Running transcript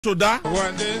tó dá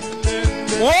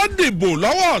wọ́n dìbò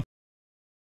lọ́wọ́.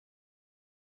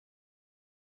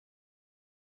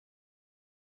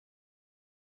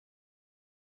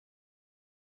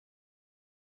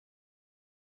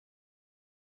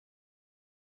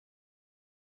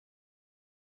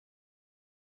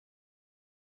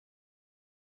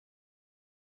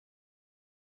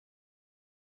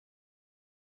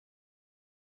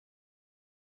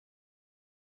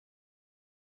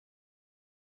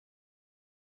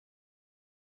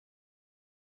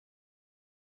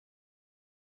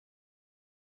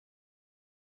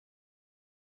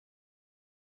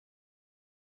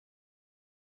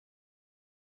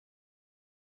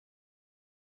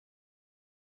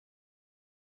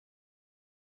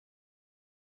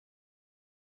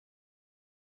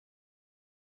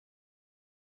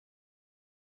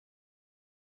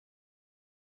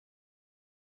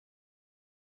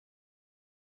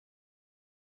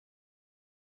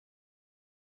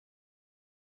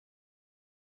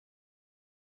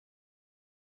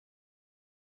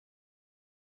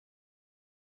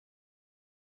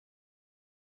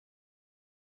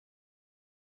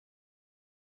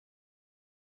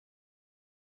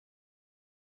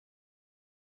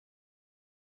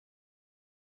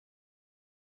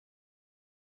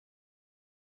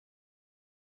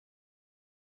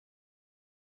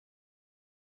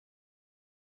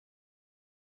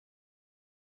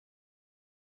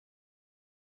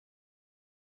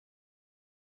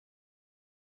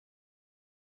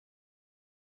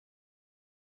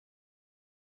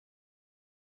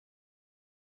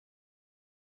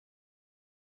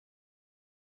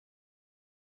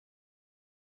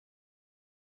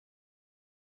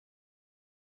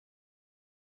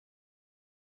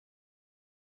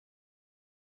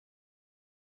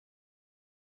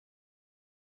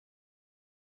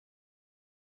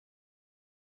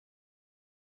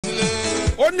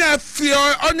 ó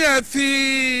ní ẹ fi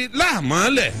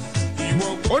láàmọ́lẹ̀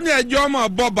ó ní ẹjọ́ ọmọ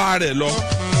bọ́ba rẹ̀ lọ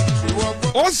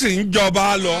ó sì ń jọba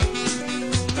lọ.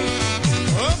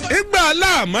 ìgbà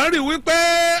láàmọ́ rí wípé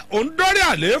òun dórí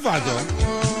àlééfà tán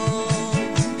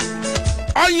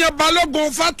ọyàn balógun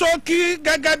Fátókí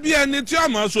gẹ́gẹ́ bí ẹni tí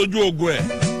ọmọ sojú ogun ẹ̀.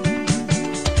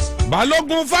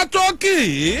 balógun Fátókí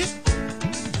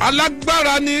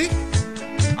alágbára ni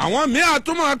àwọn míì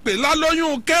àtúmọ̀ pè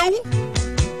lálóyún kéwú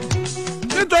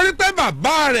nítorí pé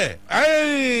bàbá rẹ̀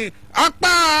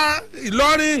apá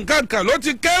Ìlọrin nǹkan kan ló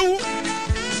ti kéwú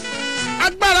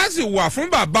agbára sì wà fún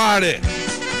bàbá rẹ̀.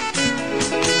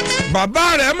 bàbá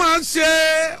rẹ̀ máa ń ṣe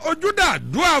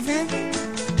ojúdàdúrà fún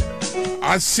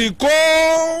àsìkò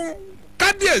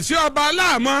kábíyèsí ọba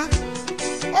aláàmọ́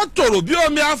ó tòrò bí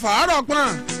omi afàárọ̀ pọ́n.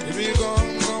 èmi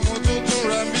gangan mo tó tún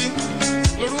ra mí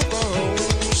lórúkọ òun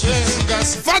ṣe ń ga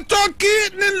sí. Fátókí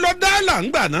ní lọ dáàlà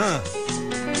ńgbà náà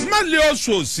má lè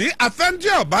oṣù sí àfẹ́ntí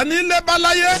ọ̀bá nílé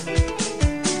báláyé.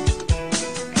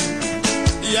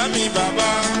 ìyá mi bàbá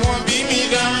wọn bí mi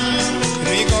dá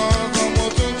èmi gangan mo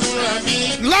tó tún ra mí.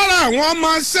 lára àwọn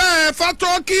ọmọ ṣẹ́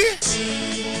Fátókí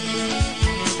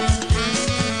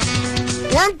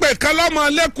wọ́n ń pè kán lọ́mọ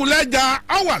lẹ́kùlẹ́jà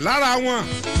á wà lára wọn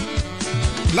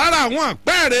lára àwọn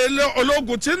àpẹẹrẹ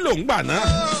ológun tí ń lò ń gbà náà.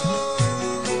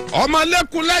 ọmọ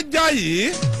lẹ́kùlẹ́jà yìí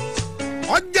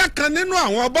wọ́n jẹ́ kan nínú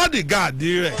àwọn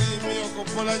bọ́dìgaàdì rẹ̀.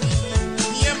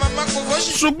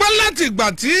 ṣùgbọ́n láti ìgbà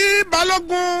tí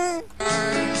balógun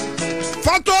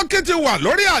Fátókí ti wà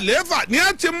lórí àlééfà ni ẹ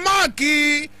ti máàkì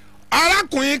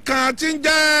arákùnrin kan tí ń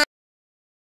jẹ́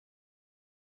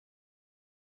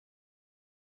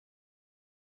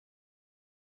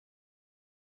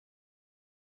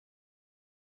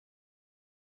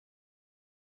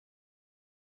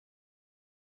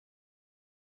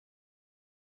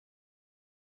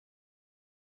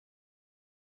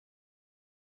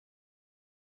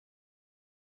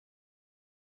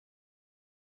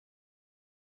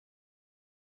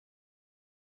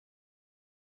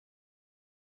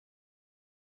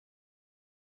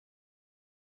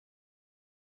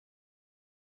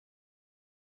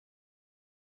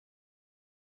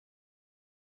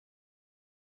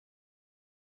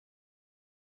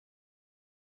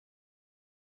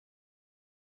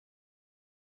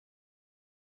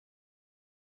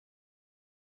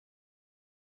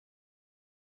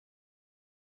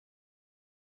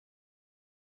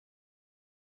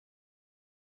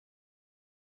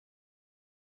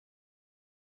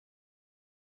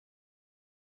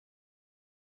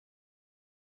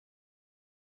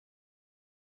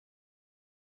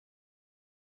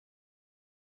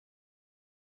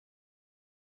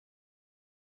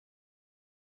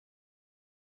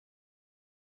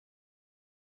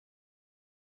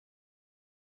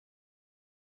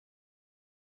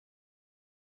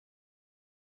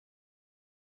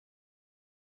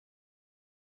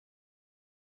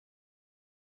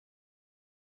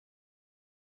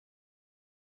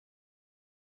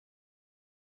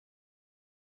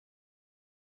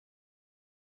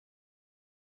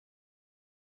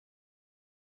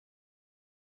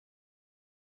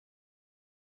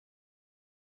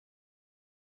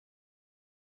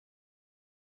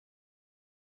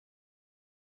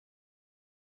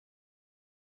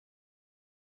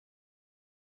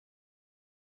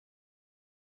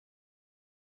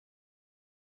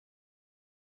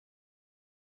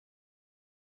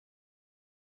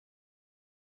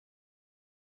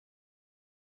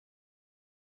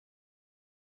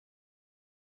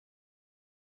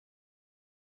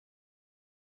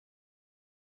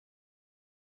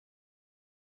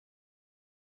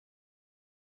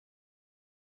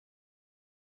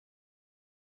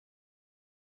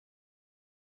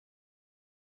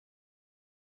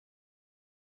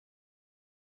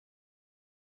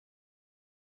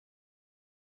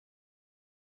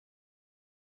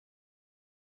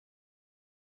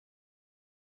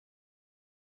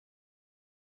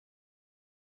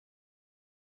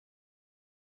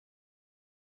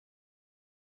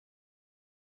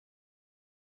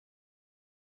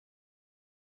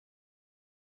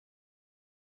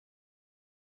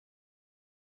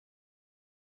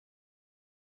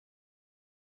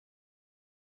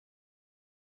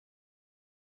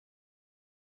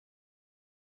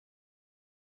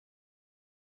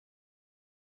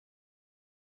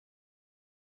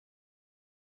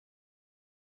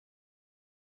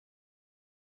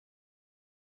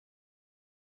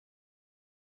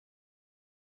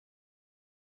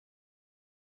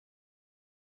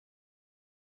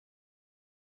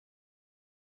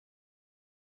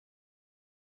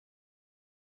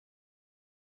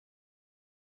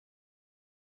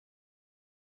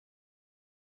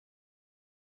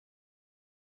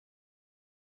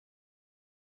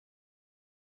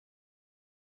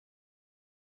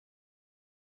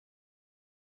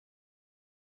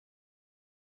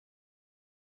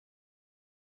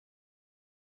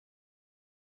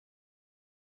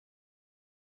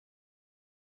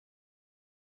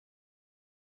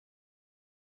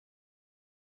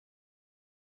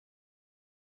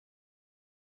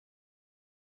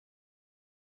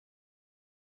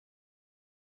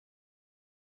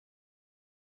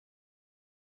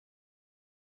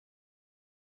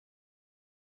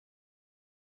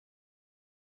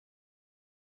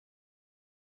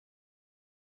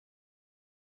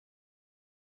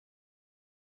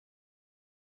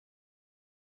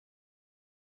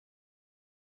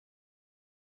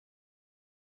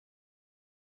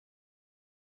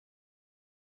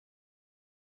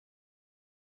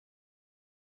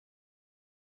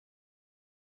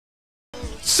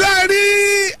ṣé ẹ rí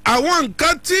àwọn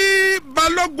nǹkan tí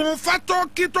balógun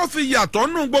Fátọ́kí tó fi yàtọ̀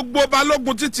nù gbogbo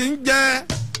balógun títí ń jẹ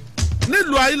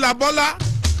nílùú Ayélabọ́lá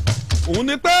òun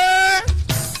ni pé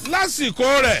lásìkò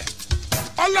rẹ̀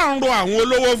Ọlọ́run rọ àwọn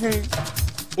olówó fún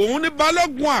òun ní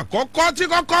balógun àkọ́kọ́ tí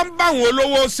kọ́kọ́ ń bá àwọn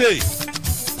olówó ṣe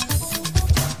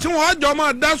tí wọ́n jọ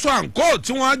máa dáṣọ àǹkó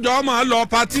tí wọ́n jọ máa lọ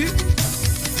patí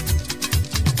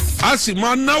a sì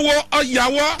máa náwó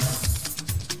ọ̀yàwó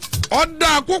ọ̀dà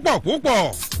púpọ̀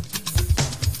púpọ̀.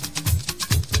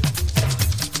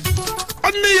 Ó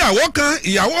ní ìyàwó kan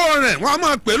ìyàwó rẹ̀ wọ́n á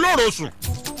máa pè lórosùn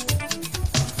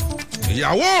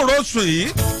ìyàwó òrosùn yìí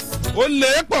ó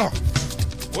lé pọ̀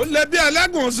ó lé bí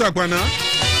ẹlẹ́gùn ṣọ̀pọ̀nà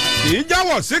kì í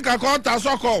jáwọ̀ sí kankan ta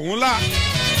sọ́kọ òun la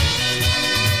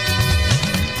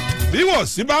bí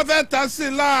wọ̀sí bá fẹ́ ta sí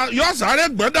i la yọ sáré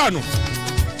gbọ́n dànù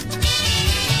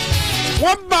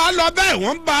wọ́n bá a lọ bẹ́ẹ̀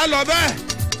wọ́n bá a lọ bẹ́ẹ̀.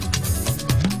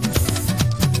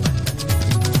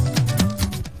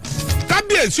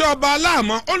 Kábíyèsí ọba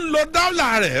Aláàmọ́ ó ń lo dáúlà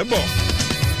rẹ̀ bọ̀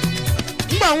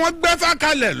nígbà wọ́n gbẹ́fà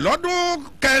kalẹ̀ lọ́dún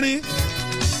kẹrin.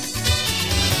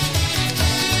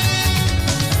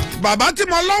 Bàbá tí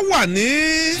mo lọ wà ní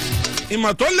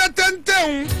ìmọ̀ tó lé téńté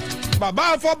ń bàbá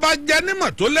afọbajẹ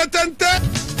nímọ̀ tó lé téńté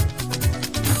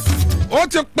ó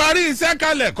ti parí iṣẹ́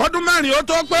kalẹ̀ kọ́dún mẹ́rin ó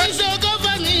tó pé. ìṣògo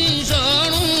bá ní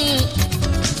ìṣọ̀run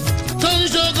tó ń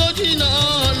ṣògo jìnnà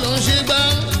ló ń ṣe gbá.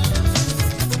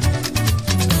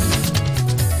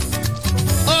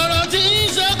 ọ̀rọ̀ tí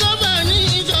ìṣògo bá ní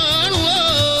ìṣọ̀run o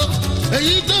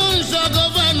èyí tó ń ṣògo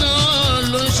bá náà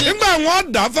ló ń ṣe. nígbà wọn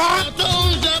dáfá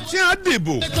tí wọn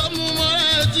dìbò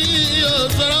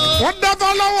wọn dáfá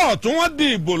lọ́wọ́ tún wọn di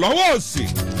ìbò lọ́wọ́ òsì.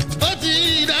 ó ti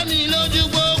dá mi lójú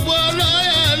gbogbo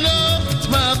lọ́yà ló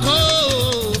máa kó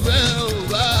bẹ́ẹ̀ ò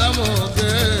bá mọ̀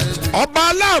bẹ́ẹ̀. Ọba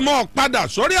Aláàmọ́ padà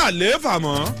sórí àlééfà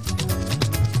mọ́.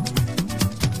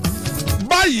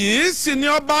 Báyìí sì ni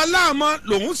Ọba Aláàmọ́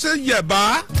lòun ṣe yẹ̀bá.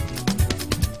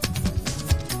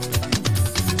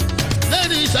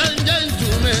 Ladies and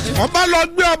gentlemen. Wọ́n bá lọ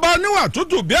gbé ọba oníwà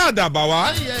tútù bí àdàbà wá.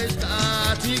 ayé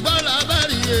àti gbọ́dọ̀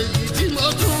abárí èyí tí mo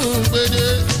tún ń gbèdé.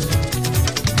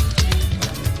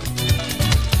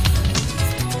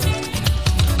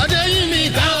 Adéyínmi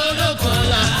ká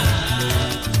olókànlá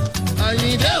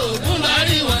Àyìndé ògún bá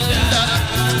rí wọn dá.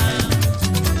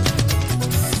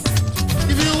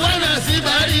 If you wanna see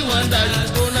bari wonder, you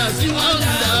gonna see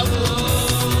wonder o.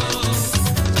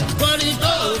 Kọ́ni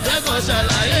tó o fẹ́ kọ́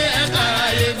ṣàlàyé ẹ̀ka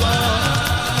ayé gbọ́.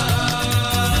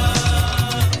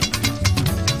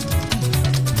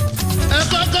 Ẹ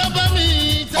kọ́kọ́ bá mi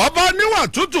tẹ́. Ọba oníwà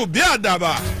tútù bí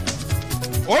àdàbà.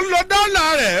 Ó ń lo dọ́là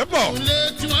rẹ̀ bọ̀. Ilé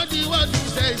tí wọ́n ti wá ti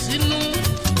ṣe ìsínú.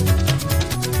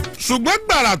 Ṣùgbọ́n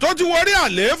gbàrà tó ti wọrí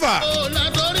àlééfà. Ó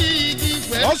látọrí igi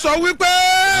pẹ́. Ó sọ wípé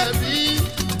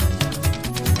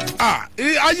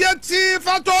ayé tí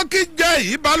Fátọ́kí jẹ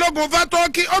yìí balógun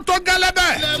Fátọ́kí ó tó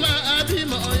gẹ́lẹ́bẹ̀. Ilé máa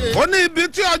bímọ yẹ. Ó ní ibi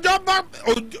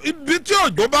tí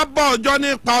òjò bá bọ́ ọjọ́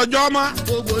nípa ọjọ́ mọ́.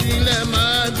 Gbogbo ilé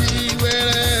máa bí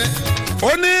wẹ́rẹ́.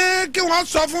 Ó ní kí wọ́n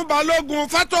sọ fún balógun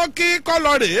Fátọ́kí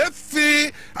kọ́lọ́ rèé fi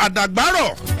àdàgbárọ̀.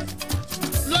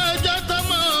 Lọ́jọ́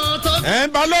tọmọ tó.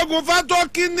 Balógun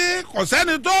Fátọ́kí ní kò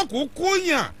sẹ́ni tó kú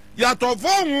yàn yàtọ̀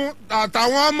fóun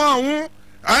àtàwọn ọmọ òun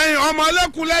ọmọ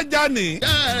ẹlẹ́kùnlẹ́jà nì.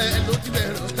 Ló ti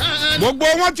bẹ̀rẹ̀ tán. Gbogbo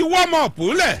wọn ti wọ́ ọmọ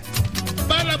púlẹ̀.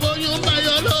 Bálaboyún bá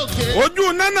yọ lókè. Ojú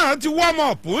nánà ti wọ́ ọmọ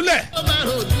púlẹ̀. Ó bá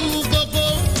rojú gbogbo.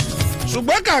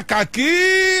 Ṣùgbọ́n kàkà kí.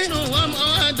 Inú wọn mọ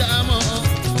àdàmọ́.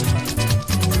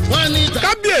 Wọ́n ní ta.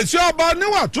 Kábíyèsí ọba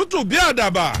oníwà tútù bí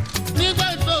àdàbà. Nígbà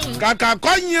tó ń. Kàkà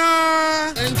kọ́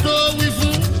yan. Ẹni tó wí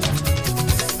fún.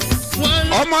 Wọ́n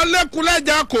ní. Ọmọ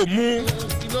ẹlẹ́kùnlẹ́jà kò mú.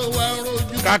 Ló wá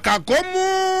rojú. Kàkà kó mú.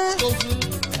 Tó fún.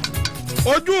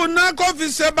 Ojú iná kó fi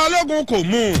ṣe balógun kò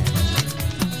mú.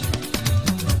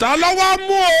 Ta ló wá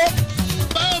mú o?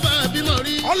 Báwo bá bímọ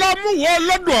rí. Ọlọ́múwò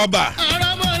olódò ọba.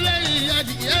 Àrọ́mọ lẹ́yìn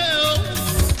adìyẹ o.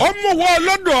 Ó múwò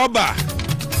olódò ọba.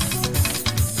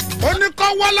 Ó ní kó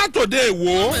wá látòde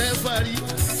Èwó. Ẹ parí.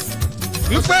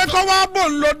 Wípé kó wá bò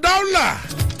ń lo dáúlà.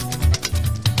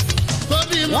 Tó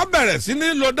bímọ. Wọ́n bẹ̀rẹ̀ sí ní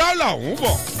lo dáúlà ọ̀hún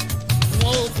bọ̀.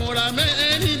 Wọn ò kunra mẹ́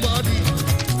anybody.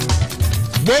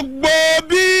 Gbogbo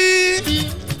bí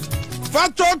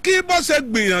Fátọ́kí bó ṣe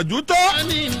gbìyànjú tó. Wọ́n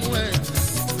ní ìmú ẹ̀.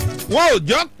 Wọn ò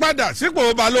jọ padà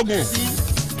sípò balógun.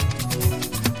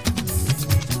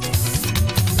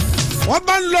 Wọ́n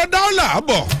bá ń lo dáúlà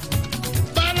bọ̀.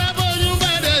 Bálaboyún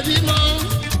bá dẹ̀ bímọ.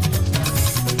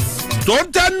 Tó ń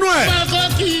tẹ́nu ẹ̀.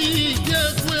 Fátọ́kí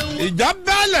ìjẹ́kú ewu. ìjà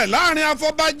bẹ́ẹ̀lẹ̀ láàrin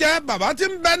afọbajẹ bàbá tí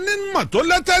ń bẹ nímọ̀ tó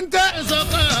lẹ́tẹ́ńtẹ́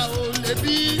sọ́kà ò lè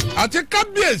bí. àti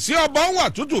kábíyèsí ọba wà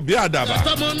tútù bí àdàbà.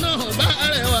 tọmọ náà bá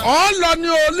rẹwà. ọ lọ ní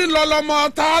olílọlọmọ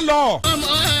tá a lọ. ọmọ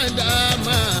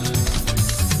àdàmà.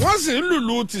 wọ́n sì ń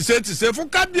lùlù tìṣetìṣe fún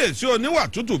kábíyèsí oníwà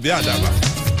tútù bí àdàbà.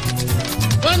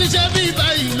 wọ́n ní ṣé bí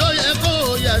báyìí ló yẹ kó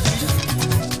o yà sí.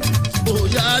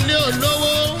 òyà lé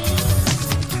olówó.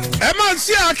 ẹ máa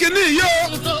ṣí àkíní yìí o.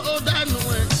 ohun tó o dànù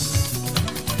ẹ̀.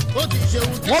 ó ti ṣe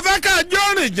ohun tó. wọ́n fẹ́ ká jọ́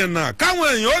rìn jìnnà káwọn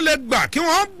èèyàn ó lè gbà kí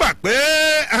wọ́n gbà pé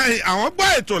àwọn gbọ́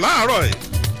ètò láàárọ̀ yìí.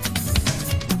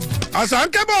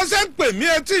 àṣàǹkẹ́ bọ́ ṣe ń pè mí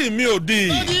etí mi ò di.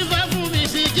 ó ní fẹ́ fún mi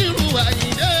sí kírù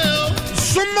àyíndé o.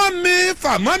 súnmọ́ mi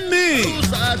fàmọ́ mi.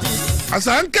 sáàtì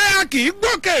àṣàǹkẹ́ a kì í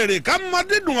gbókèrè ká mọ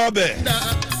dídùn ọbẹ̀. dá.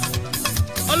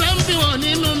 ọlọ́mfihàn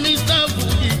nínú mr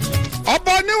budi.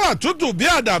 ọba oníwà tútù bí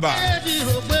àdàbà. ẹ̀ẹ́dì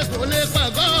rò pé kò lè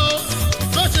pàgọ́ o.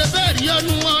 ló ṣe bẹ́ẹ̀ rí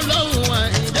ọdún ọlọ́run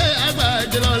àyíndé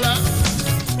àgbàjọlọ́lá.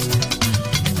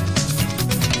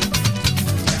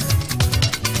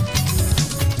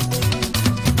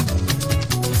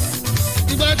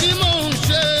 ìgbà tí mò ń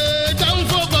ṣe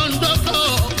dáńfó kọ́ńdọ́tọ̀.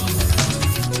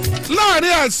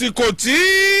 láàrin àsìkò tí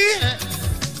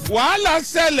wàhálà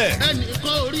ṣẹlẹ̀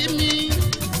ẹnìkan ò rí mi.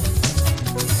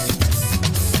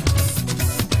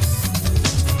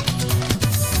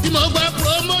 tí mo gba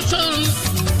promotion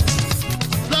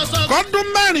lọ́sọ̀kọ̀. kọ́dún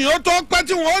mẹ́rin ó tó pẹ́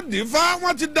tí wọ́n ó dì í fá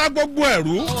wọ́n ti da gbogbo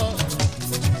ẹ̀rú.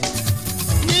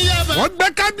 ní yaba wọ́n gbé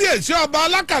kábíyèsí ọba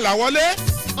alákàlà wọlé.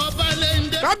 ọba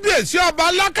lẹ́ndé. kábíyèsí ọba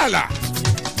alákàlà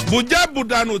bùjẹ́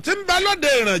bùdànù tí ń bẹ lóde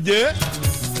ìrànjẹ́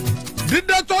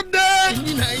dídé tó dé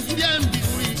ní nàìjíríà ń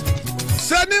bìrì.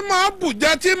 sẹ́ni máa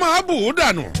bùjẹ́ tí máa bù ú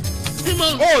dànù. tí mo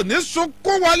ò ní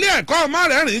sunkún wọlé ẹ̀kọ́ ọmọ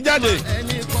rẹ̀ rìn jáde.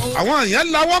 ẹnìkan ò. àwọn yẹn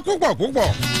lawọ́ púpọ̀ púpọ̀.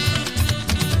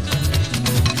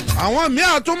 àwọn míì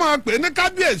àtún máa pè ní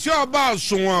kábíyèsí ọba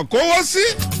àsùnwọ̀n kówó sí.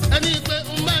 ẹni pé ń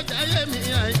bá jáyé mi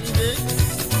àyíndé.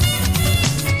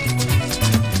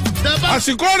 dábàá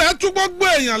àsìkò rẹ̀ tún gbogbo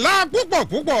èèyàn láà púpọ̀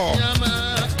púpọ̀. yàmà.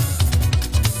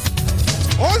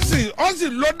 ó sì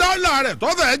lo dọ́là rẹ̀ tó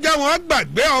fẹ́ jẹ́ wọn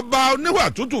gbàgbé ọba oníwà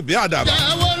tútù bí àdàbà.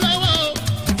 jáwọ́ lọ́wọ́ o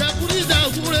dàkúrí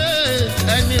dàkúrẹ́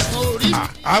ẹnìkan ò rí.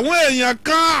 àwọn èèyàn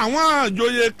kan àwọn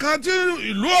àjòyè kan tí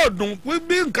ìlú òdùn pín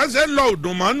bí nǹkan ṣe lọ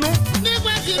òdùn mọ́nú.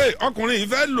 nígbà tí. ọkùnrin yìí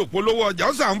fẹ́ lò polówó ọjà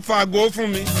ó sàn ń fa aago fún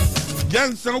mi. jẹ́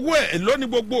ń sanwó ẹ̀ lónìí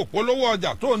gbogbo òpolówó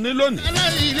ọjà tó ní lónìí.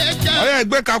 aláìlẹ̀ já. ọ̀yá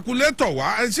ẹgbẹ́ kakulétọ̀ wá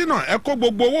ẹ sínú ẹ kó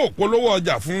gbogbo owó òpolówó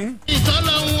ọjà fún.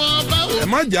 ìtọ́lọ́ wọn bá wò. ẹ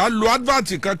má jà lo advert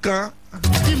kankan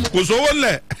kò sówó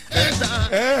lẹ̀ ẹ̀sà.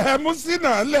 ẹ mú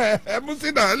sínà lẹ̀ ẹ mú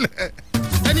sínà lẹ̀.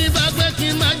 ẹni bá gbé kí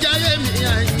n máa jáyé mi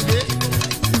àyíndé.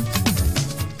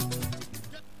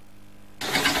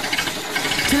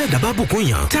 tẹ́lẹ̀ dábàá bùkún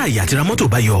yàn tá àyè àti ra mọ́tò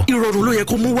bá yọ ìrọ̀rùn ló yẹ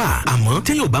kó mú wá àmọ́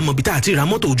tẹ́yìn ò bá mọ ibi tá a ti ra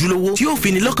mọ́tò ojúlówó tí yóò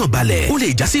fi ni lọ́kàn balẹ̀ ó lè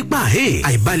já sí pàhé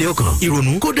àìbalẹ̀ ọkàn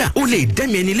ìrònú kódà ó lè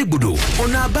dẹ́mi ẹni légbodò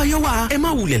ọ̀nà àbáyọ wà ẹ má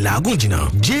wulẹ̀ làágùn jìnnà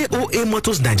JOA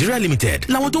Motors Nigeria Limited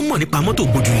làwọn tó mọ̀ nípa mọ́tò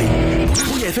gbójúlé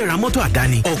ó yẹ fẹ́ ra mọ́tò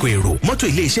àdáni ọkọ̀ èrò mọ́tò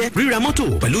iléeṣẹ́ ríra mọ́tò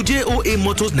pẹ̀lú JOA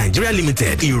Motors Nigeria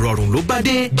Limited ìrọ̀rùn ló bá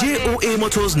dé JOA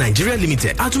Motors Nigeria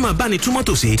Limited a tún máa bá ni tú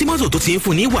mọ́tò sí tí mọ́tò tó ti ń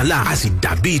fún ní wàhálà a sì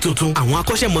dàbí tuntun àwọn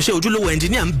akọ́ṣẹ́mọṣẹ́ ojúlówó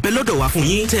ẹnjìníà ń bẹ lọ́dọ̀ wa fún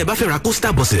yín tẹ́ ẹ bá fẹ́ ra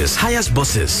coaster buses hiace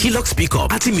buses hilux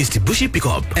pickup àti Mitsubishi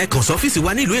pickup ẹ kàn sí ọ́fíìsì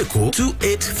wa nílùú Èkó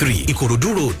 283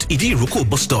 Ìkòròdú road Ìdí Ìrókò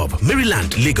bus stop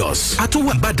Maryland Lagos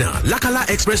àtúwà Ìbàdàn Lakala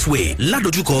expressway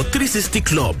ládojúkọ 360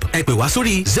 club ẹ pè wá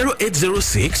sórí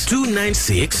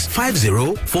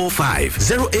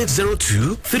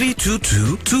 0806-296-5045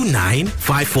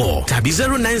 0802-322-2954 tàbí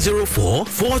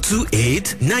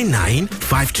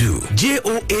 0904-428-9952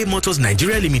 JOA Motors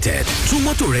Nigeria Limited tún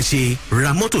mọ́tò rẹ ṣe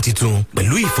ra mọ́tò titun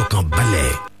pẹ̀lú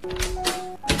ìfọkànbalẹ̀.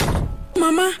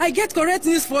 Mama, I get correct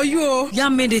news for you. Yeah,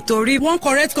 me the tori. One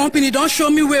correct company don show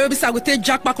me where I go take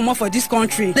jackpot comot for this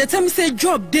country. They tell me say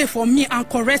job dey for me and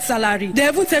correct salary. They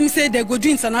even tell me say they go do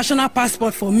international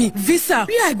passport for me, visa,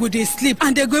 where I go dey sleep,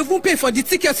 and they go even pay for the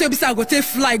ticket so I go take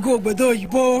fly go Ogbodo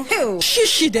Oyibo.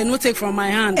 Shishi they no take from my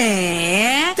hand.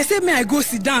 They say me I go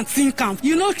sit down think am.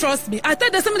 You no trust me. I tell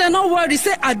them say me they no worry.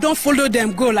 Say I don follow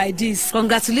them go like this.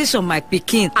 Congratulations, my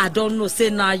pikin. I don't know.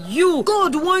 Say now you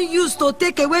God wan use to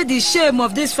take away the shame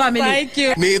of this family. Thank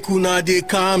you. Make una dey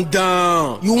calm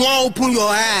down. You wan open your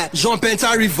eye jump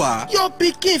enter river? Your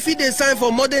pikin fit dey sign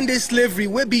for modern day slavery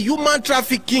wey be human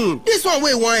trafficking. This one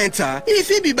wey wan enter, e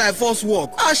fit be by force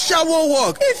work, ashawo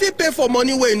work, e fit pay for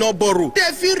money wey e no borrow.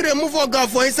 Dem fit remove organ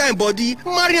for inside body,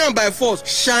 marry am by force.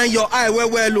 Shine your eye well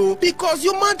well o, because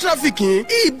human trafficking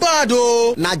e bad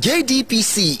o. Na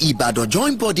JDPC Ibadan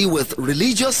join body with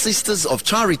Religious Sisters of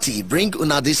Charity bring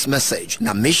una this message.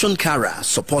 Na Mission Kara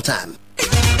support am.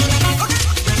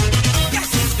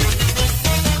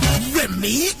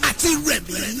 rẹ̀mí àti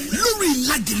rẹ̀mí lórí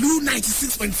Lágìlú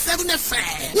 96.7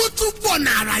 FM. Ó tún bọ̀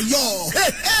nàrà yọ.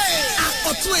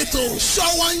 Àkọ́tún ètò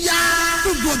Ṣọ́wọ́nyá.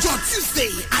 Gbogbo ọjọ́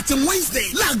Tuesday àti Wednesday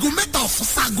láago mẹ́ta ọ̀sán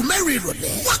sáago mẹ́rin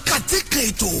ìrọ̀lẹ́. Wákàtí kan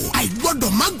ètò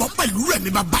àìgbọ́dọ̀ má gbọ́ pẹ̀lú Rẹ̀mí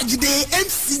Babájídé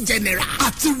MC General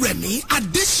àti Rẹ̀mí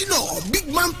Adésínà Big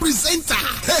Man Presenter.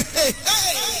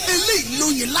 Eléyìí ló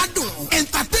yẹ ládùn.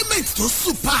 Entertainment tó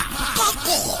super.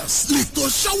 Kọ́kọ́s lètò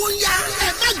Ṣọ́wọ́nyá. Ẹ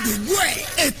má gbégbó ẹ̀.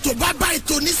 Ètò bàbá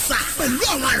ètò ní sà. Pẹ̀lú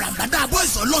àwọn àràbàdà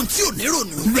boys ọlọ́run tí ò ní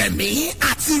rònú. Rẹ̀mí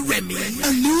àti Rẹ̀mí. A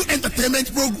new entertainment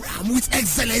program with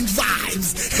excellent vibes.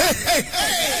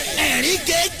 Ẹ̀rí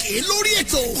kéèké lórí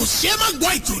ètò. Kò ṣeé má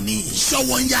gbọ́ ètò ní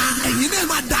Ṣọ́wọ́nyá. Ẹ̀yin náà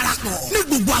máa darapọ̀ ní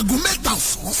gbogbo aago mẹ́ta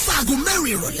ọ̀sán sáago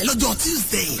mẹ́rin ìrọ̀lẹ́ lọ́jọ́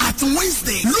Tuesday àti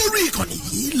Wednesday lórí ìkànnì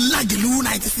yìí Lágìlú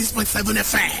 96.7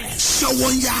 FM.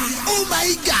 Ṣọ́wọ́nyá. Oh my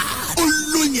God.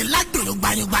 Olóyin ládùn ló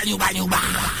gbanyugbanyugbanyugba.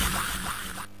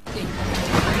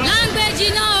 Láńgbèjì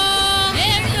náà o,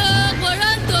 èrè o,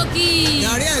 Kòróntòkì.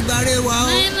 Yàrá ẹ̀gbáre wa o.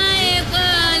 Máìmá Èkó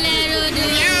ọ̀lẹ́ ròdò.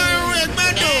 Ẹ̀rù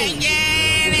ẹ̀gbọ́dọ̀. Ẹ̀jẹ̀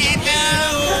rẹ̀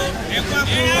o. Ẹ̀kọ́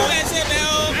àpò. Ẹ̀rù ẹ̀sẹ̀ bẹ̀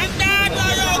o. Àgbàdo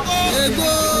yòókù. Ègbó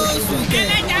sùkẹ́.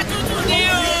 Ẹlẹ́jà tuntun dé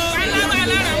o. Aláwọ̀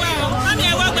alára wa o. Mọ́mí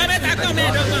ẹ̀wọ́ gba mẹ́ta kan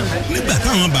mẹ́ẹ̀ẹ́dọ́gbọ̀n. Nígbà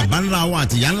táwọn bàbá ńlá wa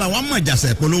àti ìyá ńlá wa mọ̀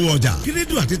jàsẹ̀ polówó ọjà kí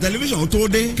rédíò àti tẹlifíṣàn tó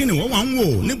dé kí ni wọ́n wá ń wò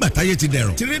nígbà táyé ti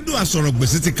dẹ̀rọ̀ tí rédíò àsọ̀rọ̀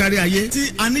gbèsè ti kárí ayé tí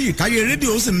aníyìkáyé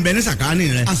rédíò sì ń bẹ ní sàkáání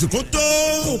rẹ̀ àsìkò tó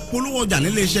kó polówó ọjà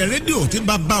nílé iṣẹ́ rédíò tí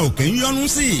bàbá òkè ń yọnu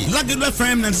sí Lágìlú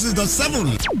FM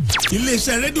 96.7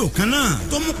 ilé-iṣẹ́ rédíò kan náà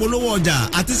tó mú polówó ọjà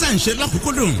àti sáǹṣe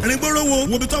lọ́kùnkúndùn rìngbòròwò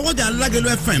wobi tó wọ́jà Lágìlú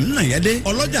FM náà yẹ dé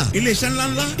ọlọ́jà ilé-iṣẹ́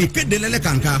ńláńlá ìkéde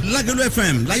lẹ́lẹ́kàǹkà Lágìlú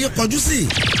FM láyé kọjú sí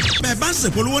bẹ́ẹ̀ bá ń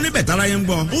ṣèpolówó níbẹ̀ tára yẹn ń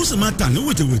gbọ́ ó sì máa tà ní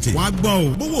wìtìwìtì wàá gbọ́ o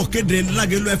bówó kéde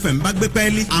Lágìlú FM bá gbé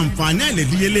pẹ́ẹ́lí àǹfààní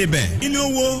àìlèdíyelé bẹ̀ ìní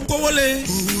owó kówólé.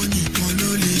 owó nìkan ló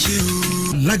lè ṣe o.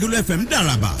 Lágìlú FM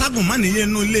dàràbà tágùn má nìyẹn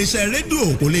nu iléeṣẹ́ rédíò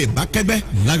kò lè bá kẹ́gbẹ́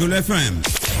Lágìlú FM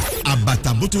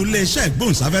àbàtàbùtù iléeṣẹ́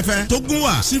ìgbóhùnsáfẹ́fẹ́ tó gún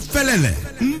wá sí fẹ́lẹ́lẹ̀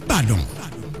ńbàdàn.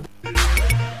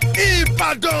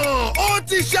 Ìbàdàn ó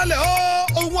ti ṣẹlẹ̀ ó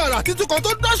ohun àrà títún kan tó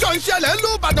dọ́ṣọ̀ ń ṣẹlẹ̀ ńlú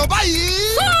Ìbàdàn báyìí.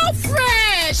 So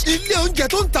fresh. Ilé oúnjẹ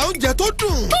tó ń ta oúnjẹ tó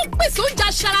dùn. Tó pèsè oúnjẹ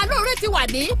aṣara lóore ti wà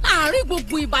ní àárín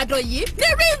gbùngbùn Ìbàdàn yìí ní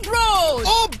Ring Road. Ó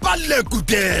balẹ̀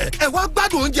gùdẹ̀. Ẹ wá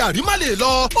gbádùn oúnjẹ àrímálè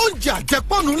lọ. Oúnjẹ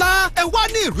àjẹpọ́nu ńlá. Ẹ wá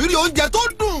ní ìrírí oúnjẹ tó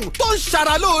dùn tó ń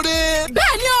ṣara lóore.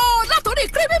 Bẹ́ẹ̀ni o, látòrí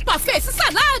creamy parfait sí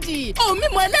sàláàdì, ohun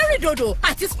mímu ẹlẹ́rìndòdò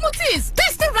àti smoothies,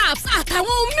 tasty wraps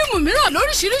àtàwọn ohun mímu mìíràn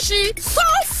lóríṣiríṣi. So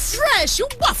fresh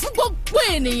wà fún gbogbo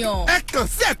ènìyàn. Ẹ kàn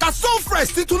sí ẹ̀ka So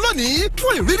Fresh titun lónìí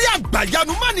fún ìrírí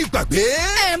àgbàyanu má ní gbàgbé.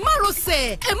 Ẹ má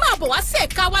rọsẹ̀, ẹ máa bọ̀ wá sí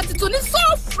ẹ̀ka wa titun ní So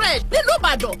Fresh nílùú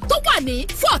Ìbàdàn tó wà ní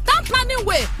 4 Town Planning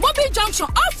Way, Mobile Junction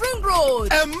off Ring Road.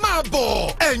 Ẹ máa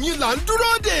bọ̀, ẹ̀yin là ń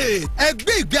dúró dè. Ẹ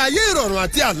gbé ìgbé ayé ìrọ̀rùn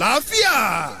àti àlàáfíà.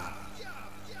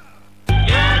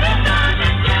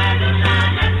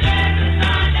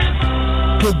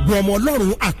 gbogbo ọmọ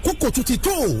ọlọ́run àkókò tún ti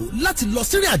tó láti lọ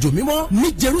sírìn àjò mímọ́ ní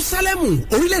jerusalemu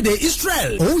orílẹ̀-èdè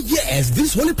israel. Oh yes,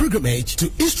 this holy pilgrimage to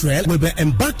Israel will be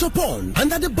embarked upon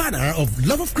under the banner of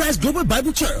Love of Christ Global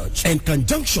Bible Church in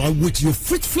conjunction with your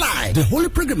Fit Fly. The holy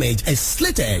pilgrimage is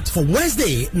slated for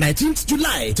Wednesday 19th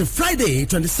July to Friday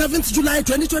 27th July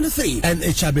 2023 and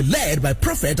it shall be led by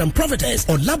Prophet and Prophetess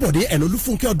Olabode and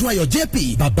Olufunke Oduayo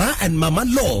JP, Baba and Mama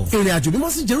Love. Ìrìn àjò mímọ́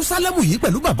sí jerusalemu yìí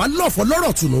pẹ̀lú Baba Love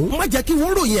ọlọ́rọ̀ tùnú má jẹ́ kí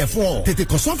wọ́n ròyìn ẹ̀ fún ọ. Tètè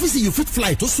kàn sọ́fíìsì You Fit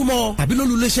Fly tó súnmọ́ tàbí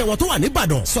lólùléṣẹ́ wọn tó wà ní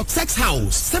Ìbàdàn Success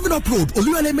House 7 Road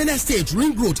Olúyọ̀lé Main Estate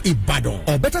Ring Road Ìbàdàn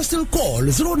or better still call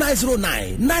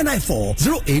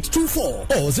 0909-994-0824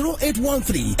 or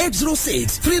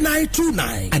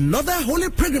 0813-806-3929. Another holy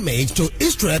pilgrimage to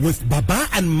Israel with Baba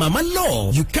and Mama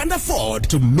Love. You can't afford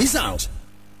to miss out.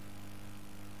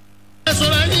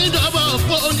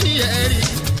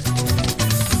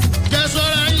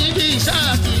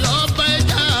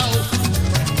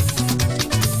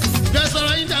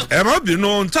 ẹ má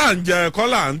bínú tá à ń jẹ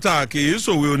kọ́là ń ta kì í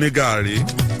sòwe onígàárí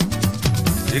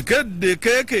ìkéde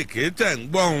kéékèèké tẹ̀ ń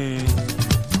gbọ́n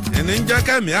ẹni ń jẹ́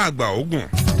kẹ́mi àgbà ogun.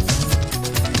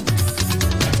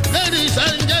 Ladies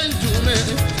and gentlemen,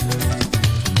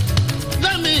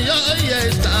 let me hear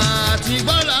yes àti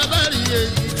bọ́lá bàrí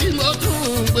èyí tí mo tún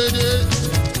ń gbèdé.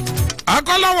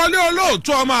 Akọ́láwọlé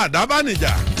Olóòtú ọmọ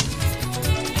Àdábánijà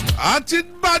àti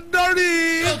Bádọ́rí.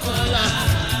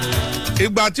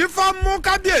 Ìgbà tí fá mú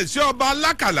kábíyèsí ọba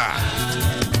Alákàlà.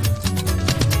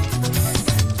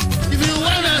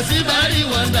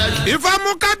 Ifá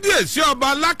mú kábíyèsí ọba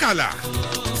Alákàlà.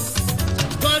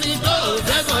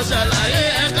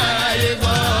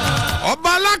 Ọba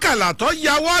Alákàlà tó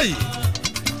yàwọ́ yìí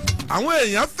àwọn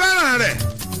èèyàn fẹ́ràn rẹ̀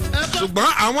ṣùgbọ́n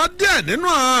àwọn díẹ̀ nínú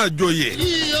àwọn àjòyè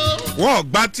wọn ò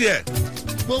gbà tiẹ̀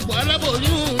gbogbo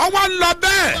aláboyún. ọwọ́ ń lọ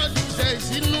bẹ́ẹ̀. wọ́n ti ṣe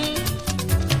ìsínú.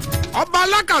 ọba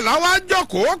alákàlà wa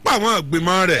jókòó pàwọn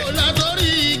ìgbìmọ̀ rẹ̀. olùdarí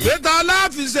igi. gbẹ́ta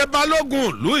aláàfin ṣe balógun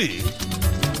ìlú yìí.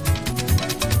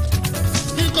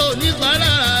 tí kò ní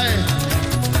palára ẹ̀.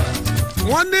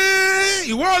 wọ́n ní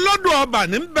ìwọ olódù ọba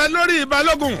ní bẹ lórí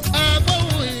balógun.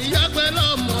 agbóhùn ìyá pẹ́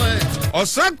lọ́mọ ẹ̀.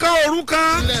 ọ̀sán kan òru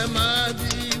kan. ilẹ̀ máa bí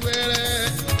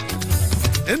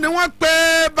wẹ́rẹ́. ni wọ́n pe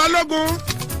balógun.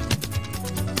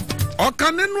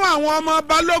 ọ̀kan nínú àwọn ọmọ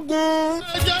balógun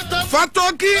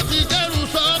Fatoki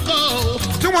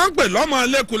tí wọ́n ń pè lọ́mọ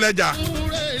lẹ́kùlẹ́jà.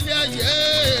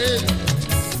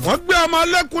 wọ́n gbé ọmọ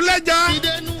lẹ́kùlẹ́jà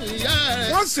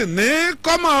wọ́n sì ní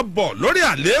kó máa bọ̀ lórí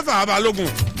àlééfà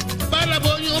balógun.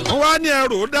 wọ́n wá ní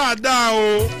ẹrù dáadáa o.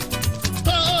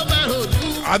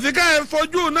 àfi ká ẹ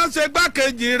fojú iná ṣe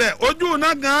gbákejì rẹ̀ ojú iná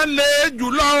gan lé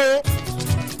jùlọ o.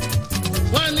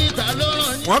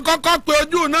 wọ́n kọ́kọ́ pe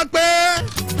ojú iná pé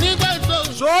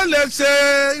so lè ṣe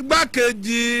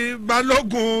igbákejì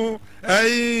balógun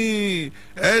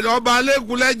ọba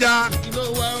lẹ́kùlẹ́jà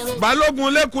balógun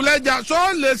lẹ́kùlẹ́jà so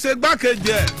lè ṣe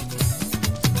igbákejì ẹ̀.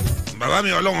 bàbá mi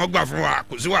ọlọ́run gbà fún wa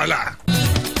kò sí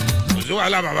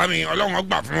wàhálà bàbá mi ọlọ́run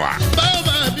gbà fún wa.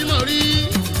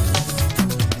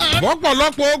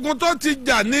 bọ́pọ̀lọpọ̀ ogun tó ti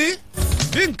jà ní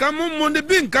bí nǹkan múmu ni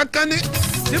bí nǹkan kan ní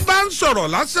tí bá ń sọ̀rọ̀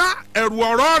lásán ẹ̀rù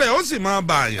ọ̀rọ̀ rẹ̀ ó sì máa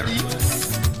bàyàn.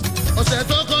 ọ̀sẹ̀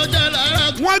tó kọjá lára.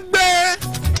 wọ́n gbé.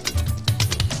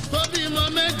 tó bímọ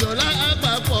mẹ́jọ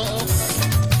lápapọ̀.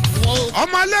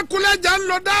 ọmọ lẹ́kùlẹ́jà ń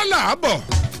lọ dáàlà àbọ̀.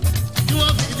 tí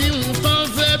wọ́n fi bí nǹkan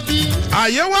fẹ́ bí.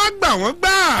 àyè wá gbà wọ́n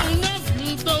gbà. iná fi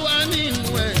ń tó wá nínú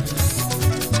ẹ̀.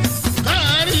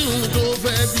 káàárí ń tó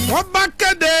fẹ́ bí. wọ́n bá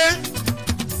kéde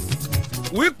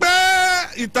wípé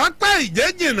ìtàpẹ́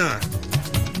ìjẹ́jìnà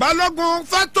balógun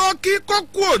Fatoki kó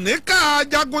kú òní ká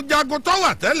jagunjagun tó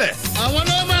wà tẹ́lẹ̀. àwọn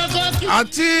ló máa kọ́ kí.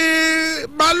 àti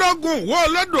balógun wo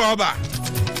olódò ọba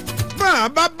máa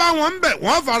bá wọn ń bẹ̀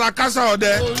wọ́n fara kásá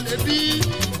ọdẹ.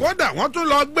 kódà wọ́n tún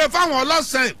lọ gbé fáwọn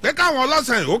ọlọ́sẹ̀yìn pé káwọn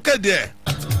ọlọ́sẹ̀yìn ó kéde ẹ̀.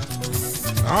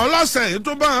 àwọn ọlọ́sẹ̀yìn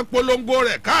tún bá wọn polongo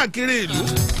rẹ̀ káàkiri ìlú.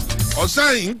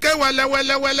 ọ̀sẹ̀yìn ń ké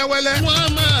wẹ́lẹ́wẹ́lẹ́wẹ́lẹ́.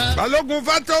 balógun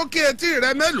Fatoki etí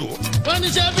rẹ̀ mélòó. wọ́n ní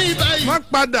ṣe bí báyìí. wọ́n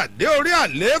padà dé orí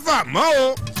àlééfà mọ́ o.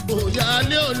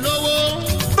 òyàlé olówó.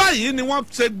 báyìí ni wọ́n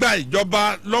ṣe gba ìjọba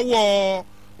lọ́wọ́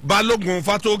balógun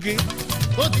Fatoki.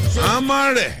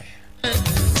 àmọ́ rẹ̀.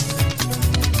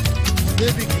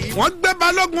 wọ́n gbé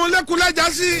balógun lẹ́kùlẹ́jà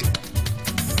sí.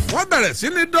 wọ́n bẹ̀rẹ̀ sí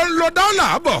ní lo dọ́là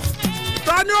àbọ̀.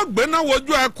 ta ni ó gbéná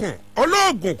wojú ẹkùn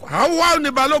olóògùn àwa ni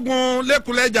balógun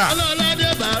lẹ́kùlẹ́jà. ọlọ́ládé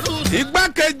bàrú.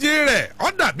 igbákejì rẹ̀ ó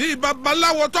dàbí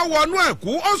babaláwo tó wọnú ẹ̀kú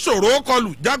ó ṣòro kọlù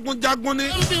jagunjagun ni.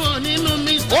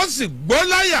 ó sì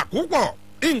gbóláyà púpọ̀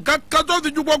nǹkan kan tó fi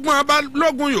ju gbogbo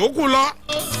abalógun yòókù lọ.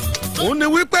 òun ni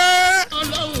wípé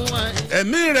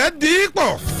ẹ̀mí rẹ̀ dì í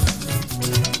pọ̀.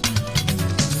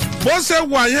 bó ṣe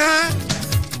wà yẹn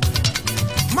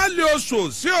má lè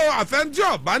oṣù sí o àfẹnjí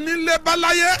ọba nílé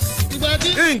báláyé.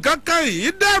 nǹkan kan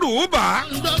yìí dẹ́rù bà á.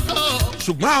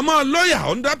 ṣùgbọ́n a máa lóyà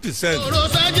 100%.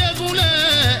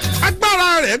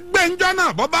 agbára rẹ̀ gbẹ́njọ́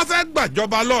náà bọ́ bá fẹ́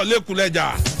gbàjọba lọ́ọ́ lẹ́kùlẹ́jà.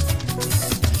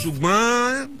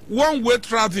 ṣùgbọ́n one way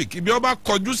traffic ibi ọba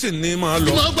kọjú sí ni máa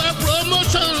lọ. mo gba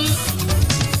promotion.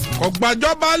 kò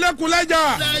gbàjọba lẹ́kùlẹ́jà.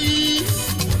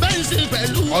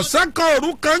 ọ̀sẹ̀ kan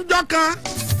òru kan jọ́ kan.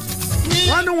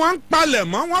 wọ́n ní wọ́n ń palẹ̀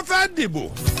mọ́ wọ́n fẹ́ dìbò.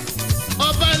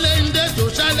 ọba lẹ́ndé tó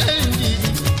ṣálẹ́ǹdì.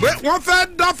 pé wọ́n fẹ́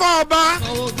dáfá ọba.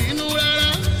 òbínú rárá.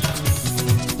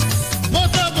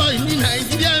 motor boy ní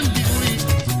nàìjíríà ń bìrì.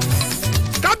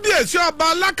 kábíyèsí ọba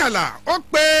alákàlà ó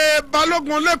pe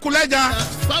balógun lẹ́kùlẹ́jà.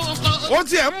 ó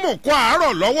tiẹ̀ ń mú kó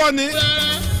àárọ̀ lọ́wọ́ ni.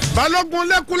 balógun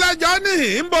lẹ́kùlẹ́jà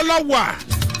níhìn ń bọ́ lọ wà.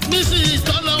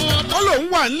 ó lòun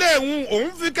wà nílé òun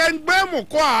fi kẹ́ńgbẹ́ mú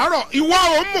kó àárọ̀ ìwọ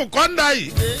òun mú kọ́ńdà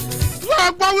yìí.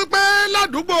 wọ́n gbọ́ wípé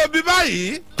ládùúgbò bí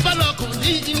báyìí.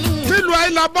 nílùú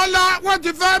ayélujábọ́lá wọ́n ti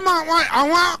fẹ́ mọ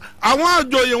àwọn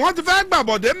àjòyè wọ́n ti fẹ́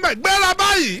gbàbọ̀dé mbẹ̀ gbéra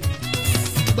báyìí.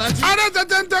 ará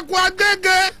tètè ń tẹkù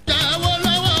agége.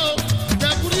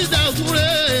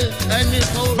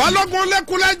 balógun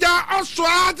lẹ́kùlẹ́jà ọ̀ṣọ́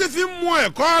á ti fi mú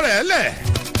ẹ̀kọ́ rẹ̀ lẹ̀.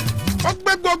 ó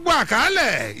gbé gbogbo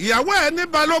àkàlẹ̀ ìyàwó ẹ̀ ní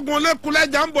balógun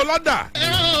lẹ́kùlẹ́jà ń bọ̀ lọ́dà.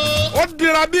 ó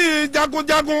dira bíi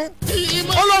jagunjagun.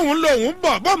 ó lóun lòun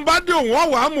bọ̀ bọ́n bá dé òun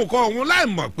ọ̀wọ́ àmùkọ́ òun láì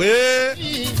mọ̀ pé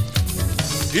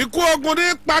ikú ogun ní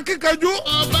pa kíkanjú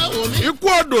ikú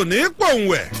odò ní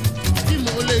pòǹwẹ̀. bí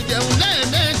mo lè jẹun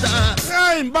lẹ́ẹ̀mẹ́ta.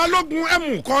 ẹ̀yin balógun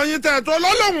ẹ̀mù kan yín tẹ̀ tó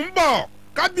lọ́lọ́hún bọ̀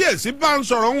kábíyèsí bá ń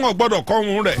sọ̀rọ̀ ń gbọ́dọ̀ kọ́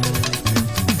òun rẹ̀.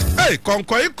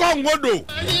 kọ̀ǹkọ̀ ikọ̀ ń wodò.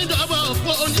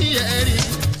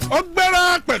 ó gbéra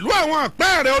pẹ̀lú àwọn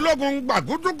àpẹẹrẹ ológun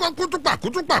gbàkútúpà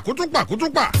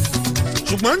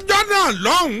ṣùgbọ́n ìjọ náà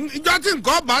lọ́hùn-ún ìjọ tí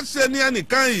nǹkan bá ṣe ni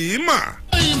ẹnìkan yìí mọ̀.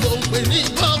 ìbò ń pè ní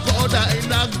gbọ́kọ̀dà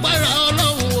ìlágbára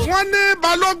ọlọ́run. wọ́n ní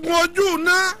balógun ojú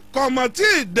iná kọ̀mọ̀ tí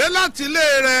ì dé láti ilé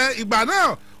rẹ̀ ìgbà náà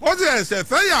ó ti ẹ̀sẹ̀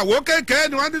fẹ́ ìyàwó kékeré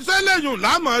ni wọ́n ti sọ eléyìí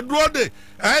láàmú dúró dè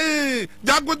ẹ̀yìn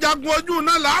jagunjagun ojú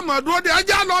iná láàmú dúró dè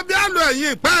ẹjẹ́ lọ bí àlọ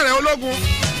ẹ̀yìn ìpẹ́ rẹ̀ ológun.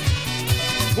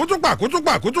 kútùpà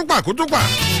kútùpà kútùpà kútùpà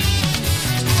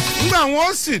nígbà wọn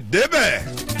ó sì débẹ̀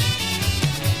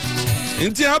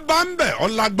ntí ẹ bá ń bẹ̀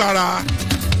Ọlágbára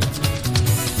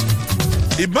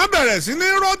ìbọn bẹ̀rẹ̀ sí ní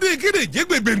rọ́ bí kìrìjì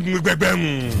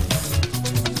gbẹ̀gbẹ̀mù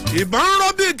ìbọn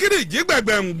rọ́ bí kìrìjì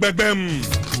gbẹ̀gbẹ̀mù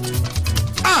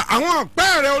àwọn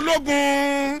ọ̀pẹ́ẹ̀rẹ̀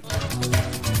ológun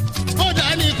kódà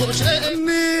ní kò ṣe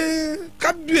ní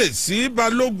kábíyèsí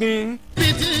balógun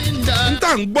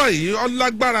níta ń gbọ́ yìí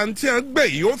Ọlágbára ntí ẹ gbẹ̀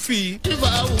yìí ó fi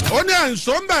ó ní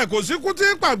ẹ̀ǹsọ́ ń bẹ̀ kò sí kútí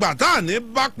pàgbà tá à ní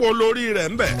bápo lórí rẹ̀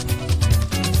ń bẹ̀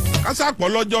kásàpọ̀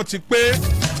lọ́jọ́ ti pé.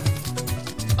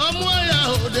 ọmọ ẹ̀yà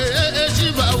òde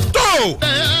èṣìbà wò. tó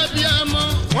ẹ̀yà abiyamọ.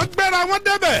 wọ́n gbéra wọn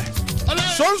débẹ̀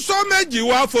sọ́nsọ́ méjì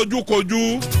wá fojúkojú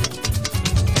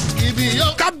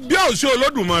kábíyèsí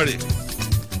Olódùmarè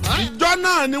ìjọ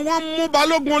náà ni wọ́n mú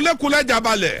balógun lẹ́kùlẹ́jà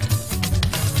balẹ̀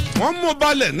wọ́n mú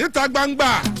balẹ̀ níta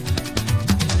gbangba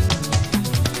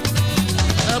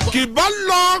kì bá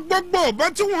lọ gbogbo ọ̀bọ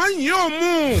tí wọ́n yìn ó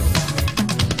mú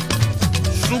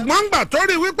ṣùgbọ́n gbà tó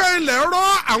rí wípé ilẹ̀ rọ́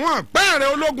àwọn àpẹẹrẹ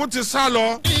ológun ti sá lọ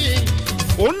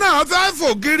òun náà fẹ́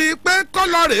fògiri pé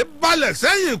kọ́lọ́rẹ̀ balẹ̀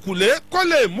sẹ́yìn ìkùlé kó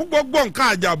lè mú gbogbo nǹkan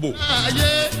àjàbò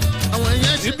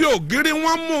ibi ògiri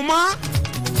wọn mú mọ́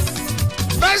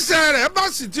bẹ́sẹ̀ rẹ̀ bá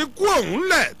sì ti kú òun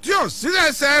lẹ̀ tí ò sí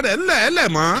ẹsẹ̀ rẹ̀ ńlẹ̀ ẹlẹ̀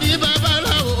mọ́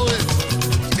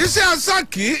iṣẹ́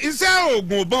asákì iṣẹ́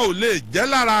oògùn ọ̀bọ̀n ò lè jẹ́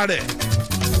lára rẹ̀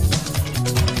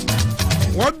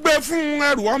wọ́n gbé fún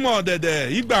ẹrù ọmọ ọ̀dẹ̀dẹ̀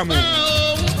ìgbàmù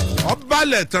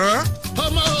ọbalẹ̀ tán.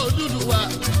 ọmọ Odùduwà.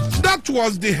 that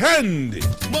was the end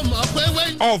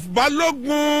of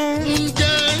balógun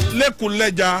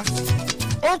lẹ́kùlẹ́jà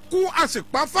ó kú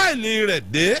àsìpá fáìlì rẹ̀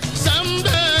dé.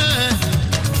 sàmbẹ́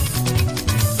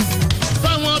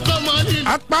fáwọn tọmọ nílùú.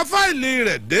 apá fáìlì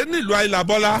rẹ̀ dé nílùú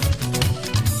Àìlàbọ́lá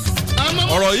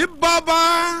ọ̀rọ̀ yìí bá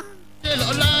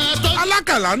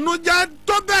alákàlà nú jẹ́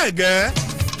tó bẹ́ẹ̀ gẹ́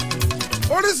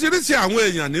oríṣiríṣi àwọn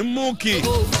èèyàn ní mú kí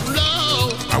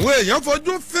àwọn èèyàn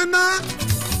fojú fínná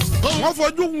wọ́n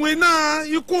fojú winá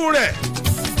ikú rẹ̀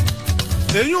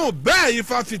èyí ò bẹ́ẹ̀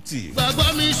Ifáfitì gbàgbọ́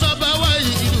mi sọ́ba wá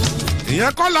ìlú.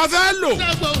 ìyẹn kọ́ la fẹ́ lò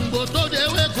lágbóǹgbò tó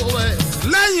déwé kò ẹ̀.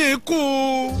 lẹ́yìn ikú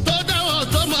tó dáwọ́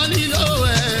tó mọ nílò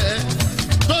ẹ̀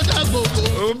tó dá gbogbo.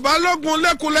 balógun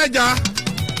lẹ́kùlẹ́jà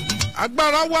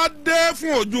agbára wa dé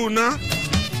fún ojú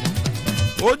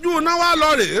iná wá lọ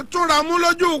rèé túnra mú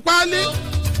lójú páálí.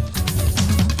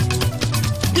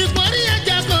 ìpọ́nrí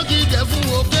ẹja kan kì í jẹ́ fún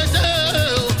òkété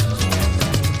o.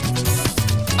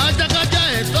 ajakajá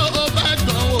ẹ̀tọ́ ó bá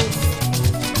dán o.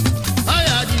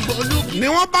 àyà dìbò lùkì. ni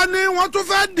wọ́n bá ní wọ́n tún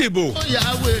fẹ́ dìbò. ó yà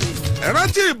wèrè.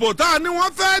 ẹ̀rántí ìbò tá a ní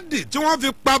wọ́n fẹ́ dì tí wọ́n fi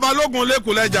pa balógun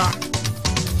lẹ́kùlẹ́jà.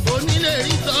 onílé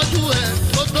ìtọ́jú ẹ̀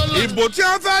kó tó lọ. ìbò tí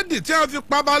wọ́n fẹ́ dì tí wọ́n fi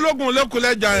pa balógun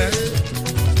lẹ́kùlẹ́jà yẹn.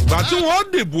 gbà tí wọ́n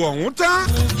dìbò ọ̀hún tán.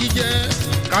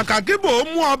 kàkà kíbò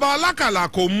mú ọba alákàlà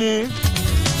kò mú.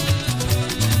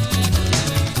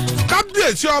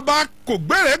 kábíyèsí ọba kò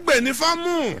gbèrègbè ní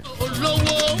fámù.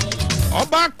 olówó.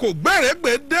 ọba kò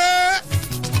gbèrègbè dé.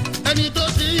 ẹni tó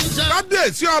ti ń sá.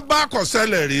 kábíyèsí ọba kò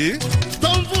ṣẹlẹ̀ rí. tó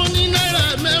ń fún ní náírà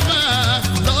mẹ́fà.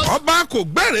 ọba kò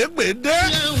gbèrègbè dé.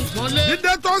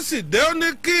 dídé tó sì dé ó ní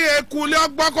kí eku ilé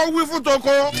ọgbọ́n kó wí fún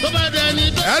toko. tó bá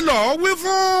dẹni tó. ẹ lọ wí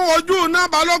fún ojú iná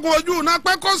balógun ojú iná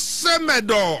pé kó ṣe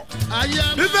mẹ̀dọ̀.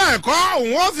 bíbẹ̀ ẹ̀kọ́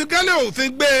òun ó fi kẹ́lẹ́ òfin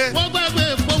gbé. wọ́n gbàgbé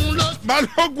ìpòhùn lọ.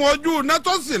 balógun ojú iná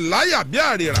tó sì láyà bí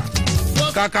àrìrà.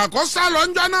 kàkà kó sálọ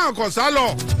ńjọ́ náà kò sálọ.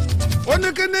 ó ní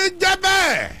kí ni jẹ́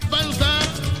bẹ́ẹ̀.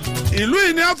 ìlú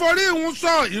ìní àforí ìhun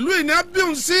sọ ìlú ìní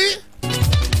àbíhun sí.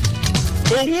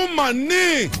 òun mà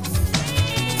ní.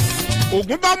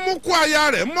 ògún bá mú kú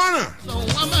aya rẹ̀ mọ́ràn.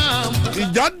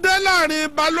 ìjà dé láàrin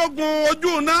balógun ojú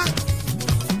iná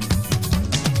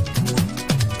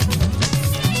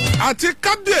àti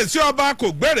kábíyèsí ọba kò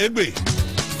gbèrègbè.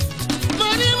 mo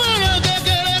ní mọ̀ràn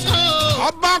kékeré kan o.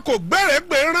 ọba kò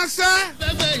gbèrègbè ránṣẹ́.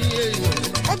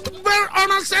 ó gbé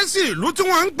ránṣẹ́ sí ìlú tí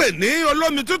wọ́n ń pè ní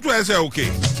olómi tútù ẹsẹ̀ òkè.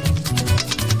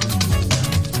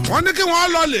 wọ́n ní kí wọ́n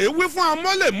lọ lè wí fún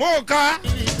amọ́lẹ̀mọ́ọ̀ká.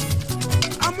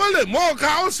 amọ́lẹ̀mọ́ọ̀ká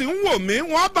ó sì ń wò mí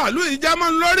wọ́n bàálù ìjẹ́mọ́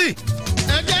lórí.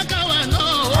 ẹ jẹ́ káwa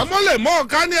náà.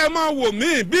 amọ́lẹ̀mọ́ọ̀ká ni ẹ máa wò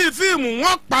mí bíi fíìmù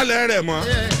wọ́n palẹ̀ rẹ̀ mọ́.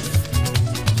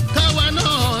 káwa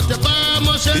náà tẹ bá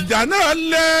mọ́ṣẹ́. ìjà náà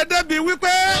lé débi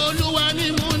wípé. olúwa ni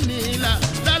mú nílà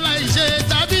lálá ìṣe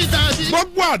tàbí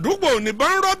gbogbo àdúgbò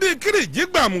nìbọn rọ́ bíi kírìjí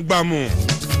gbàmùgbàmù.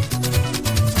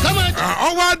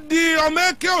 ọwọ́ di ọmọ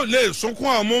èké ò lè sunkún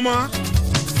ọmú mọ́.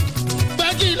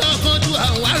 bájí lọ́kàn ju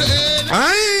àwọn rẹ̀.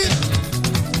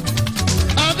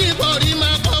 Everybody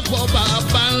máa kọ́kọ́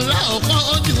bàbá ńlá ọkọ̀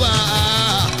ojú wa.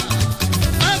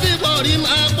 Everybody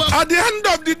máa kọ́kọ́. At the end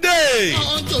of the day,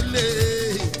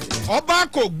 ọba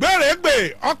kò gbèrègbè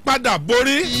ọ̀padà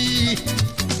borí.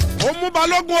 ó mú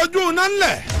balógun ojú iná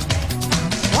ńlẹ̀.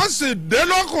 wọ́n sì dé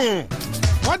lókun.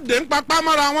 wọ́n dé ń papá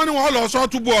mọ́ra wọn ni wọ́n lọ sọ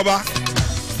túbú ọba.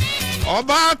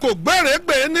 ọba kò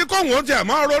gbèrègbè ní kóhùn ó tiẹ̀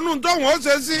máa ronú tóhùn ó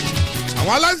ṣe sí.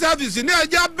 àwọn aláṣẹ àfìsí ní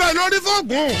ẹjẹ́ abẹ́ lórí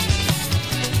fóògùn.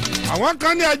 àwọn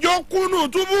kan ní ẹjọ́ kúnnù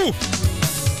túbú.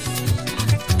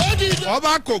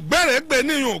 ọba kò gbèrègbè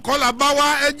níyùn kọ́lá bá wá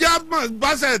ẹjẹ́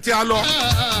báṣẹ̀ tí a lọ.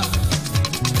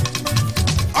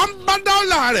 ọ ń bá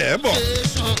dáwọ́là rẹ̀ bọ̀.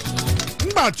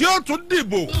 nígbà tí ó tún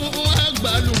dìbò.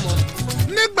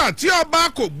 nígbà tí ọba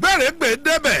kò gbèrègbè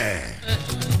débẹ̀.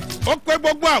 ó pe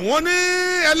gbogbo àwọn ní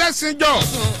ẹlẹ́sìn jọ.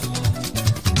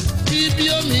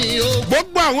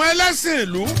 gbogbo àwọn ẹlẹ́sìn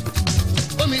ìlú.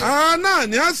 náà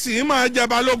ni a sì máa jẹ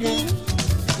balógun.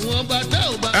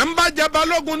 ẹ̀ ń bá jẹ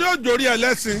balógun ní òjò orí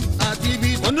ẹlẹ́sìn.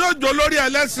 ní òjò olórí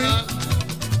ẹlẹ́sìn.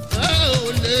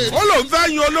 ó lòun fẹ́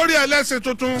yan olórí ẹlẹ́sìn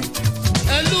tuntun.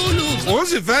 òun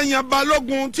sì fẹ́ yan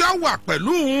balógun tí ó wà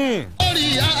pẹ̀lú òun.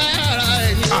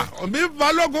 bí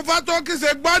balógun Fátókí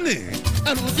ṣe gbọ́ nì.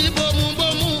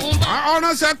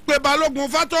 ọ̀ránṣẹ́ pé balógun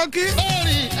Fátókí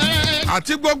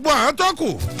àti gbogbo àwọn tó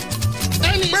kù.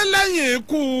 pé lẹ́yìn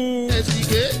ikú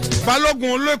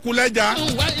balógun Olókùlẹ́jà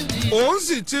òun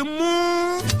sì ti mú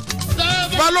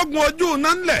balógun ojú iná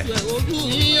ńlẹ̀.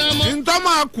 ntọ́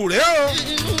máa kù rèé o.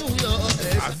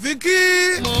 àfi kí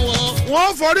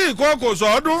wọ́n forí ìkókò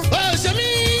sọ́ọ́dún.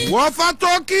 wọ́n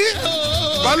Fátókí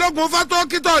balógun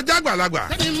Fátókí tó jágbàlagbà.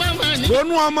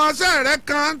 ronú ọmọọṣẹ́ rẹ̀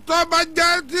kan tó bá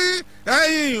jẹ́ tí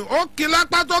ẹ̀yìn ó kí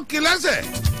lápá tó kí lẹ́sẹ̀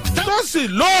tó sì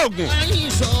lóògùn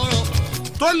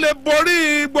tó lè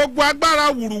borí gbogbo agbára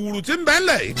wùrùwùrù tí ń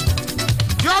bẹ́lẹ̀ yìí.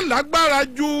 yóò lágbára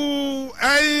ju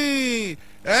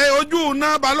ojú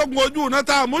iná balógun ojú iná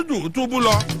tá a mú jù túbú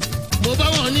lọ. mo bá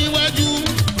wọn níwájú.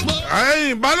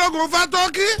 balógun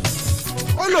Fátókí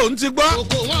ó lòun ti gbọ́.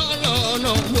 kòkó wọn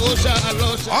lọ́nà mo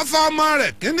ṣàlọ́ṣà. ọfọ ọmọ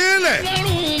rẹ̀ kíní lẹ̀.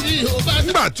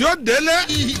 nígbà tí ó délé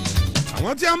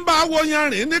àwọn tí ń bá wo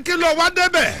yanrìn ní kí ló wá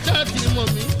débẹ̀.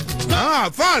 àwọn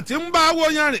àfáà tí ń bá wo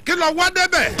yanrìn kí ló wá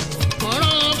débẹ̀.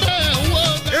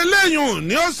 eléyìí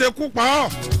ni ó ṣekú pa ọ́.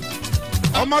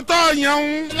 ọmọ tó yan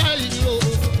ń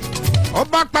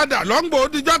ọba padà lọ́ngbò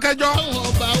òdìjọ́ kẹjọ.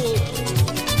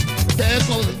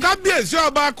 kábíyèsí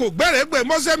ọba kò gbèrègbè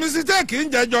mọ́sẹ́ mísítẹ́ẹ̀kì ń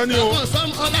jẹjọ ni o.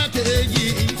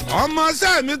 ọmọ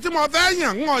ṣẹ́ mi tí mo fẹ́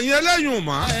yàn ń ọ̀yin eléyìí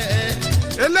mọ́.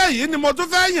 eléyìí ni mo tún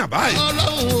fẹ́ yàn báyìí.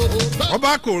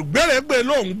 ọba kò gbèrègbè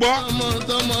ló ń gbọ́.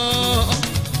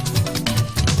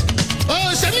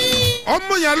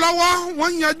 ọmọ yẹn lọ́wọ́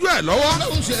wọ́n yanjú ẹ̀ lọ́wọ́.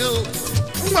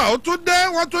 nígbà ó tún dé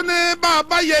wọ́n tún ní bá a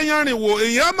bá yẹ yanrìn wò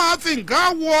èèyàn máa fi nǹkan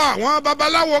wọ àwọn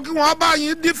babaláwo kí wọ́n bá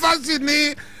yín dífásì ní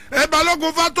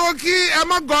balógun Fátókí ẹ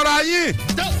má gọra yín.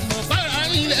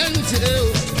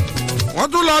 wọ́n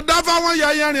tún lọ dá fáwọn yẹ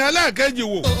yanrìn ẹlẹ́ẹ̀kejì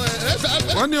wò.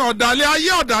 wọ́n ní ọ̀dàlẹ̀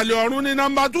ayé ọ̀dàlẹ̀ ọ̀run ní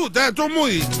nọ́mbà 2 tẹ́ tún mú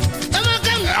yìí.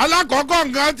 alákọ̀ọ́kọ́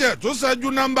nǹkan tẹ̀ tún ṣẹ́jú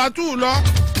nọ́mbà 2 lọ.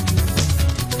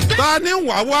 ta ni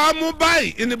wàá mú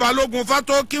báyìí ìní balógun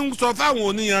Fátókí ń sọ fáwọn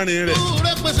oníyanrìn rẹ̀.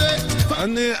 wọ́n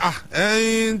ní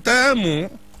ẹ̀yin tẹ́ mú.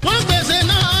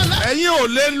 ẹ̀yin ò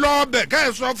lè lọ ọbẹ̀ ká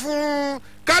ẹ sọ fún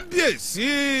kábíyèsí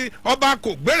ọba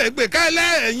kò gbèrègbè ká ẹ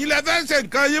lẹ́ ẹ̀yin lẹ fẹ́ ṣe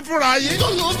nǹkan yín fúnra yín.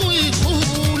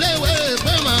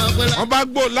 wọ́n bá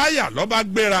gbó láyà lọ́ba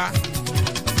gbéra.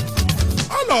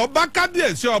 ọba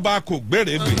kábíyèsí ọba kò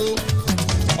gbèrègbè.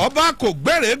 ọba kò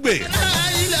gbèrègbè.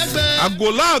 àgò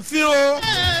láàfin o.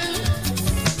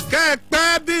 kẹ́ ẹ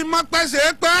pẹ́ bí mọ́pẹ́ ṣe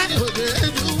é pẹ́.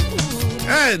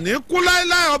 ẹ ní kú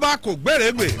láéláé ọba kò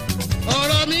gbèrègbè.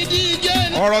 ọ̀rọ̀ mi díje.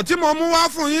 ọ̀rọ̀ tí mo mú wá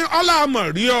fún yín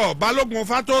ọ̀làmọ̀ rí ọ balógun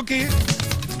Fátókí.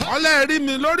 ọlẹ́ rí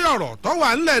mi lórí ọ̀rọ̀ tó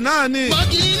wà ńlẹ̀ náà ni.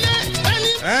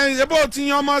 ẹ̀yin bó ti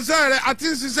yan ọmọọṣẹ́ rẹ̀ àti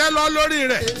ń ṣiṣẹ́ lọ lórí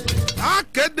rẹ̀. á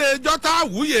kéde ẹjọ́ tá a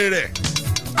wúyè rẹ̀.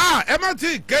 ẹ má tí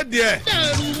ì kéde ẹ̀.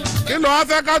 kí ló wá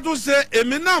fẹ́ ká tún ṣe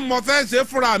èmi náà mo fẹ́ ṣe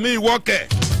fúnra mi ìwọ kẹ̀.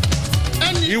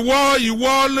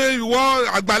 ìwọ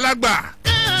àgbàlagbà.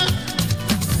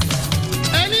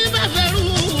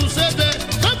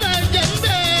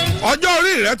 ọjọ́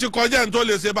orí rẹ ti kọjá ní tó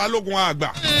lè ṣe balógun àgbà.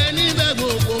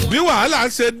 bí wàhálà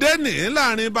ṣe dé ní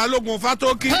láàrin balógun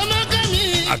Fátókí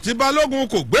àti balógun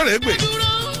kò gbèrègbè.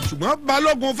 ṣùgbọ́n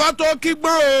balógun Fátókí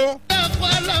gbọ́n o.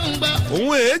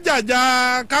 òun èé jàjà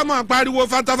ká máa pariwo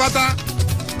fatafata.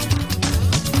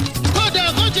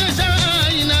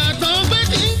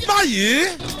 báyìí.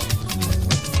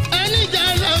 ẹni jẹ́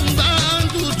ló ń bá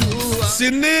dúdú wa. sì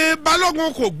ni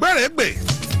balógun kò gbèrègbè.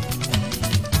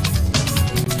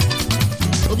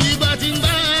 òbí bá ti ń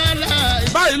bá láì.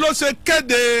 báyìí ló ṣe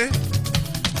kéde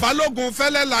balógun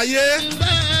fẹ́lẹ́ láyé.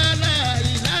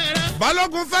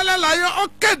 balógun fẹ́lẹ́ láyé ó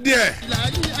kéde ẹ̀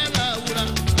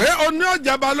pé oní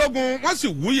ọjà balógun wọ́n sì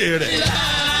wúyè rẹ̀.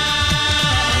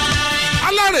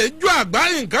 alárè ju àgbá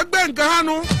nǹkan gbé nǹkan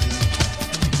hánu.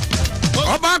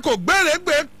 ọba kò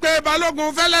gbèrègbè pé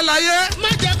balógun fẹ́lẹ́ láyé.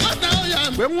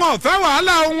 pé wọn ò fẹ́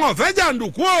wàhálà o wọn ò fẹ́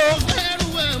jàǹdùkú o.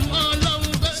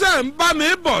 ṣé ń bá mi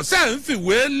bọ̀ ṣé ń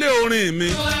fìwé lé orin mi.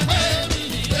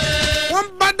 wọ́n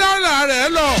bá dára rẹ̀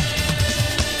lọ.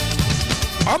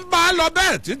 wọ́n bá lọ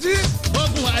bẹ́ẹ̀ títí.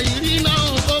 ogun àìrí náà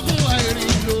ogun àìrí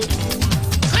lò.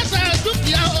 kásá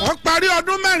dúkìá o. wọ́n parí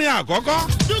ọdún mẹ́rin àkọ́kọ́.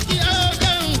 dúkìá o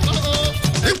jẹ́ nǹkan o.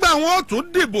 nígbà wọn ò tún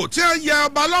dìbò tí ẹ yẹ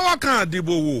ọba lọ́wọ́ kan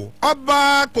àdìbò wò ọba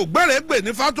kò gbèrègbè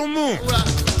ní fátúmù.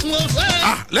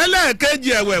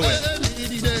 lẹ́lẹ́ẹ̀kejì ẹ̀wẹ̀wẹ̀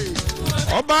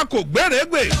ọba kò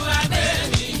gbèrègbè.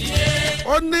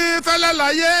 ó ní fẹ́lẹ́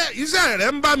láyé iṣẹ́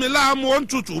rẹ̀ ń bá mi láàmú ó ń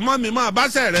tutù mọ́ mi máa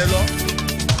báṣẹ́ rẹ̀ lọ.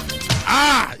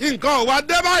 nǹkan ò wá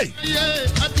dé báyìí.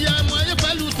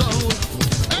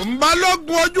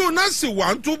 balógun ojú náà sì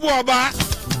wà ń túbú ọba.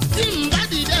 tí n bá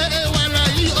dìde wàrà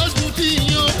yìí ojú tí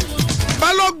yan.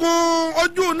 balógun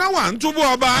ojú náà wà ń túbú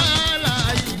ọba.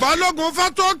 balógun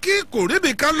fátókì kò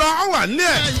ríbi kan lọ ọ wà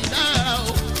nílẹ̀.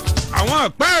 àwọn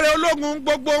ìpẹ́ẹ̀rẹ̀ ológun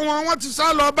gbogbo wọn ti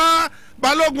sá lọ bá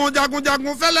balógun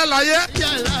jagunjagun fẹ́lẹ́ láyé.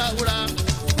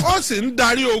 ó sì ń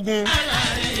darí ogun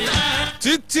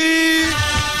títí.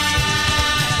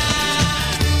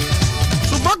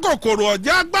 ṣùgbọ́n kòkòrò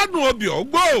ọ̀já gbádùn obì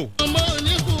ọ̀gbọ́.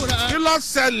 kí ló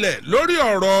ṣẹlẹ̀ lórí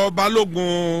ọ̀rọ̀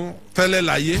balógun fẹ́lẹ́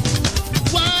láyé.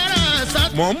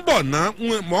 mọ̀ ń bọ̀ ná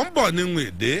mọ̀ ń bọ̀ ní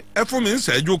ìwéde ẹ fún mi ń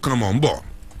ṣẹ́jú kan mọ̀ ń bọ̀.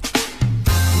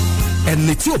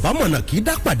 ẹni tí ò bá mọ̀nà kì í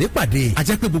dá pàdépàdé a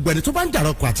jẹ́ pé gbogbo ẹni tó bá ń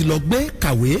jàrọ̀kọ̀ àti lọ gbé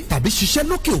kàwé tàbí ṣiṣẹ́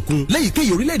lókè òkun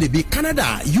léyìíkéyìí orílẹ̀-èdè bíi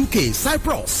Canada UK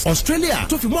Cyprus Australia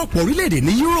tó fi mọ́ ọ̀pọ̀ orílẹ̀-èdè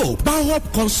ní Europe Bauhop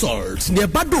Consult ni ẹ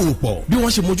bá dòwò pọ̀ bí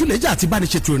wọ́n ṣe mójúlẹ́jà àti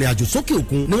bániṣètò ìrìn àjò sókè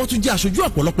òkun ni wọ́n tún jẹ́ aṣojú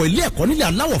ọ̀pọ̀lọpọ̀ ilé ẹ̀kọ́ nílẹ̀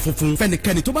aláwọ̀ funfun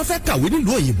fẹ́nikẹ́ni tó bá fẹ́ kàwé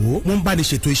nílùú òyìnbó wọ́n ń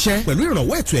bániṣètò iṣẹ́ pẹ̀lú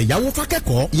ìrànwọ́ ètò ẹ̀yáwó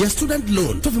fákẹ́kọ̀ọ́ ìyẹn student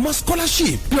loan tó fi mọ́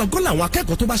scholarship bí ọgọ́n làwọn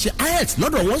akẹ́kọ̀ọ́ tó bá ṣe IELTS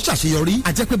lọ́dọ̀ wọn ń ṣàṣeyọrí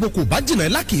àjẹpẹ́ boko bá jìnnà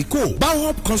ẹ̀ lákìíkò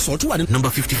Bauhop Consult wà ní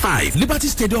number 55 Liberty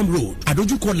Stadium Road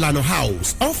àdójúkọ Lano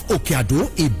House off Òkè-Àdó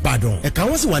Ìbàdàn ẹ̀ka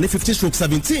wọn sì wà ní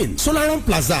 50/17 Solaron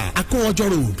Plaza Akówọjọ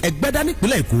Road Ẹ̀gbẹ́dá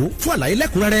nípínlẹ̀ Èkó fún àlàyé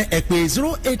lẹ́kùnrẹ́rẹ́ ẹ pè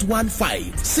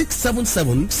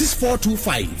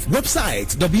 0815-677-6425 website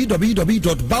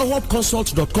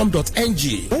www.bauhopconsult.com.ng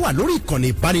ó wà lórí ìkànnì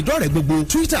ìbánidọ́rẹ̀ẹ́ gbogbo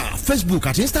Twitter Facebook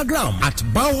àti Instagram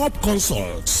 @Bauhop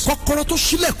Consult kọ́kọ́rọ́ tó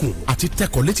ṣílẹ̀kùn àti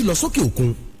tẹkọ̀ létí lọ sókè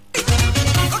òkun.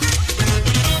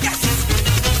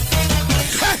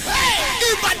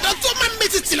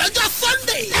 lọ́jọ́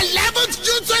Sunday 11th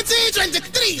June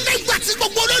 2023 nígbà tí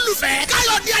gbogbo olólùfẹ́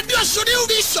Káyọ̀dé Adéọ̀sùn ní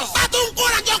Bishop bá tó ń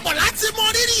kórajọpọ̀ láti mọ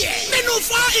rírì ẹ̀ nínú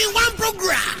 4-in-1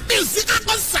 program musical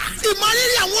concert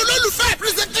ìmọ̀rírì àwọn olólùfẹ́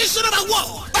presentation of award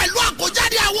pẹ̀lú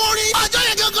àkójáde àwọn orin ọjọ́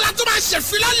yẹn gẹ́gẹ́ la tó máa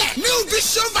ṣèfilọ́lẹ̀ New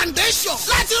Vision Foundation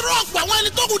láti rọ ọ̀pọ̀ àwọn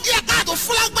ẹni tó kù díẹ̀ káàtó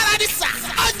fún lágbára ní sà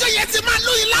ọjọ́ yẹn ti máa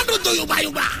lóyin ládùúgbò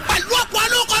yorùbá pẹ̀lú ọ̀pọ̀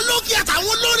olóko lókè àtàwọn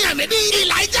olórin àmì bíi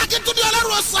Ìlàjà Akíntúndé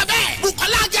Ọlọ́run ọ̀sán bẹ́ẹ̀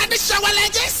Bùkọ́lá Ajé Ṣẹ̀wẹ̀lẹ̀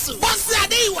Jésù Bọ́sì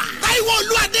Adéìwà Táíwò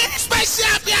Olúwadé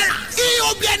special appearance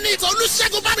EOBN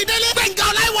Olúṣẹ́gun Bámidélé Gbẹ̀ngà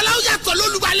Ọláìwọlá ó yàtọ̀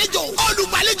lólùgbàlejò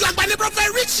àgbà ní Prophet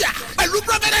Richard pẹ̀lú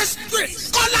Prophetess Grace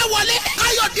Kọ́láwọlé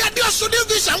Káyọ̀dé Adéọ̀sùn ní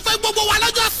Vision fẹ́ gbogbo wa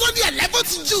lọ́jọ́ Sunday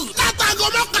 11th June látàgọ́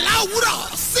 11 òwúrọ̀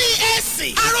CAC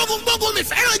arógun gbogbo mi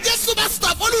fẹ́ràn Jésù bá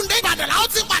stop Olúndé Ìbàdàn làwọn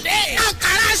ti pàdé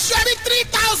àkàrà aṣọ ẹbí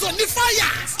 3000 ní 4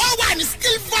 years ó wà ní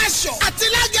skill fashion àti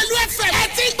Lágẹ̀lú FM ẹ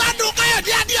ti gbádùn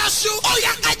Káyọ̀dé Adéọ̀sùn ó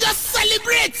yá kájọ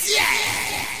celebrate yẹ.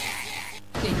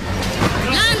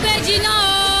 láńgbèjì náà o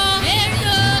èrè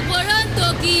o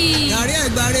kòróntòkì. yàrá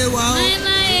ẹgbàre wa o.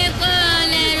 mẹ́mọ́ èkó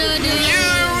lẹ́rọ̀dọ̀. ìyá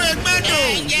o ẹgbẹ́dọ̀.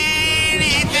 ẹ̀jẹ̀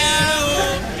rẹ̀ tẹ́ o.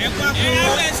 ẹ̀kọ́ àkùrẹ́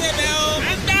fẹ́ ṣe bẹ́ẹ̀ o.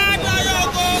 à ń dá lọ́yọ̀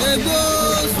oko. egbò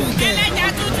sùkẹ́. ẹlẹ́jà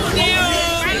tútù dé o.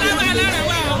 aláwọ̀ alára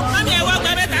wa o. wọ́n mi ẹ̀wọ́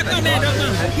gba mẹ́ta kọ́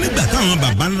mẹ́ẹ̀ẹ́dọ́gbọ̀n. nígbà táwọn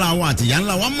baba ńlá wa àti ìyá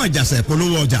ńlá wa mọ̀ jàsẹ̀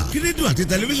polówó ọjà kí rédíò àti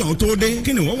tẹlifíṣàn tó dé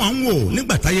kí ni wọ́n wá ń wò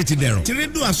nígbà táyé ti dẹ̀rọ̀ tí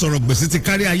rédíò àsọ̀rọ̀ gbèsè ti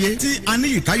kárí ayé tí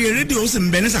aníyìkáyé rédíò sì ń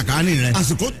bẹ ní sàkáání rẹ̀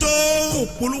àsìkò tó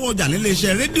polówó ọjà nílé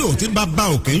iṣẹ́ rédíò tí bàbá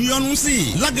òkè ń yọnu sí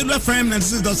Lágẹ̀lú FM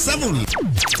 96.7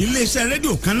 iléeṣẹ́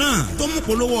rédíò kan náà tó mú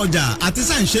polówó ọjà àti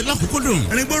sáǹṣe lọ́kùnkúndùn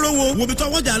rìngbòròwò wobi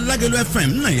tọ́wọ́jà Lágẹ̀lú FM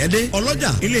nàyẹ́dẹ́ ọlọ́jà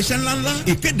iléeṣẹ́ ńláńlá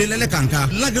ìkéde lẹ́lẹ́kàǹkà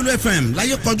Lágẹ̀lú FM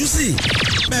láyé kọjú sí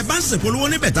bẹ́ẹ̀ bá ń ṣèpolówó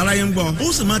níbẹ̀ tára yẹn ń gbọ́ ó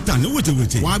sì máa tà ní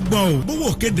wìtìwìtì. wàá gbọ́ o bówó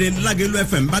kéde Lágelú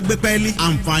FM bá gbé pẹ́ẹ́lí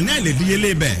àǹfààní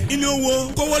àìlèdíyelé bẹ̀. ilé owó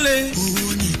kówólé.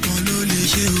 owó nìkan ló lè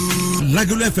ṣe o.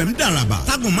 Lágelú FM dàràbà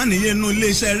tágùn má nìyẹn nú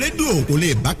iléeṣẹ́ rédíò kò lè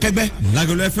bá kẹ́gbẹ́.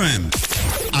 Lágelú FM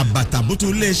àbàtàbùtù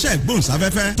iléeṣẹ́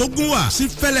ìgbóhùnsáfẹ́fẹ́ tó gún wá sí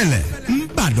fẹ́lẹ́lẹ̀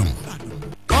ńbàdàn.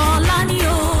 Ọ̀la ni o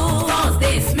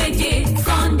Thursdays méje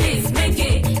Sundays méje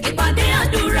ìpàdé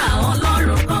àdúrà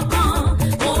Ọlọ́run kankan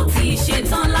ó ti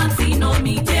ṣetán láti nà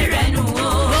mí jẹ́rẹ̀ nù o.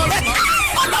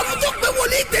 Ọlọ́run tó pé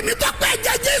wòlíì tèmi tó pé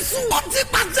ẹ̀jẹ̀ Jésù ó ti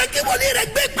pàṣẹ kí wòlíì rẹ̀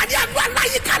gbé ìpàdé àdúrà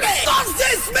láyé kalẹ̀.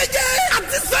 Thursdays méje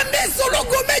àti Sundays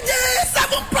ológo méje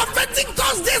 7 prophetic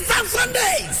Thursdays and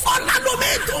Sundays. Ọ̀la ló mi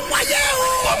tún wáyé o.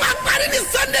 Ó máa parí ní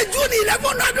Sunday June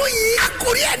 11 ọdún yìí.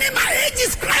 Àkórí ẹni my age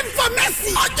is crying for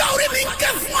mercy. Ọjọ́ orí mi ń ké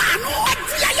fún àánú.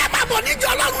 Ẹtúyàyà máa bọ̀ níjọ́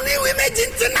Ọlọ́run ní ìwé méjì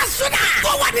international.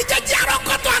 Tó wà ní jẹjẹ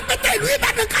àrọ́kọ́tọ̀ àpẹtẹ ìlú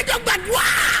Ìbàdàn kájọ gbàdúrà.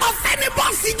 Ọ̀fẹ́ ni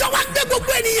bọ́ọ̀sì ìjọ wa gbé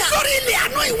gbogbo ènìyàn. Lórí ilẹ̀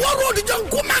àánú ìwó road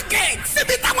Jọ̀ǹkú market.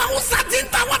 Síbi táwọn Hausa ti ń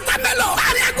ta watermelon.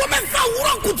 Láàrin aago mẹ́fà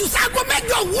òwúrọ̀ kùtù sáago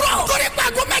mẹ́jọ òwúrọ̀. Torí pé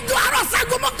aago mẹ́jọ àárọ̀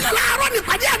sáago mọ́kànlá àárọ̀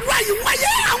nípàdé àdúrà yìí wáyé.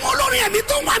 Àwọn olórin ẹ̀mí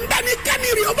tó wà ń bẹ ní Kẹ́mi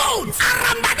Riobold.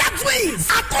 Arambada twins.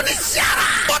 Atọ́ni Ṣara.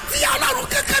 Ó ti yà Ọlọ́run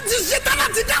kankan ti ṣe tán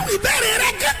láti dáhùn ìbéèrè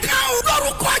rẹ̀ kankan o.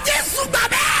 Lórúkọ Jésù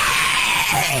gbàgbẹ́.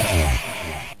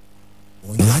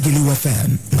 Lágelú FM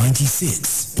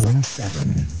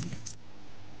 96.7.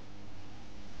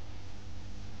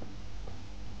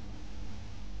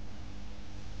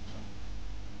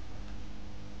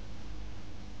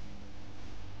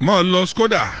 Mo lọ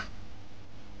Skoda.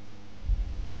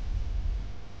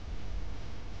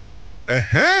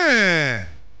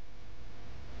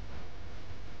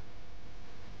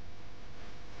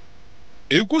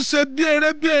 Ikú ṣe bí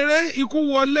eré ikú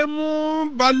wọlé mú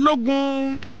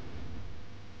Balógun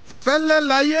fẹ́lẹ́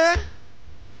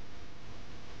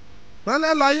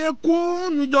láyé kú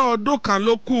níjọ́ ọdún kan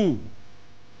ló kù.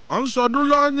 Ó ń sọdún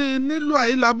lọ nílùú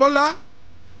Àyílábọ́lá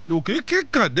lòkìkí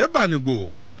kàn dé Bànìgbò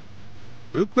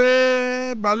wípé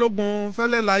Balógun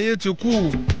fẹ́lẹ́ láyé ti kú.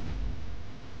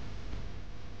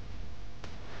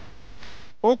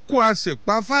 Ó kó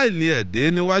àṣepá fáìlì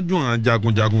ẹ̀dẹ́ níwájú àwọn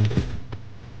jagunjagun.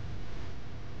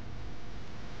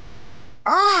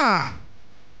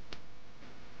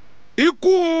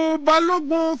 Ikú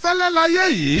Balógun fẹ́lẹ́ láyé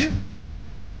yìí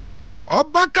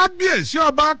ọba kábíyèsí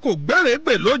ọba kò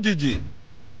gbèrègbè lójijì.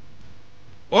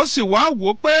 Ó sì wá wò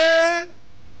pé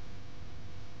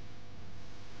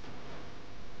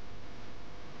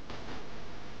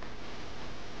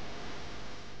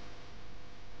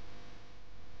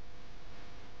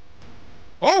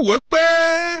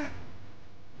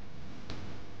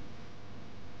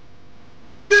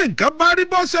bí nǹkan bá rí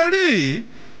bó ṣe rí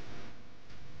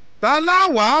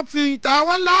ta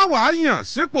wá láwàá yàn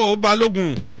sípò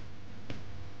Balógun.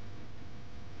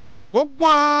 Gbogbo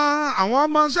àwọn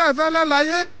ọmọọṣẹ́ fẹ́lẹ́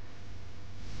láyé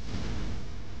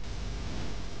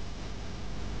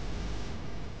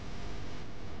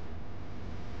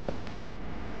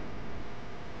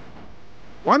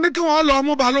wọ́n ní kí wọ́n lọ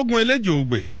mú Balógun eléjì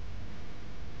ògbè.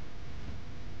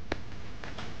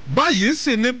 Báyìí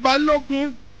sì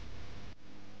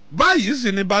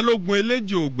ni Balógun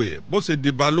eléjì ògbè bó ṣe di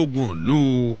Balógun ìlú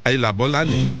Àyílábọ́lá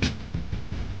ni.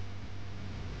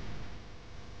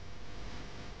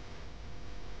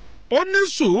 Ó ní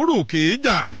sùúrù kì í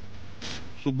jà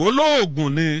ṣùgbọ́n lóògùn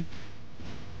ni.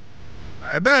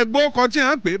 Ẹ̀bẹ́ gbọ́ kan tí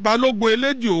wọ́n pè Balógun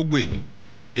eléjì ògbè.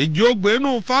 Èjì ògbè inú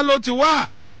Ifá ló ti wá.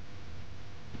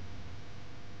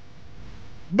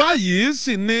 Báyìí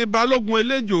sì ni Balógun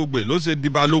eléjì ògbè ló ṣe di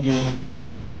Balógun.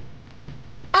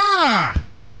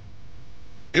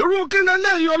 Irú kí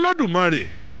lẹ́lẹ́yìn Olódùmarè.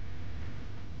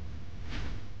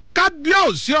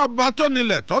 Kábíyèsí ọba tó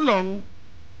nílẹ̀ tọ́lọ́run.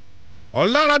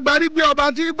 Ọ̀làràgbárí gbé ọba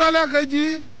tí gbálẹ́kejì.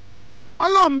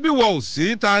 Ọlọ́run bí wọ́n ò sí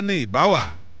ta ni ìbáwà.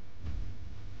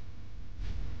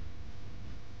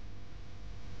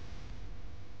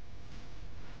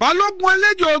 Balógun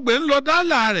eléjì ògbè ń lọ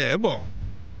dálà rẹ̀ bọ̀.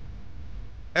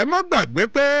 Ẹ má gbàgbé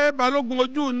pé Balógun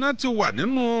ojú iná ti wà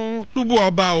nínú túbú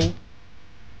ọba o.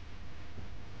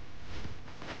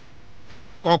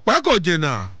 Kọ̀pẹ́ kò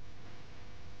jìnnà.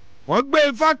 Wọ́n gbé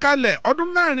Ifá kalẹ̀ ọdún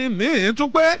 4 míì tún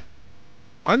pé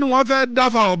wọ́n ní wọ́n fẹ́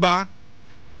dáfá ọba.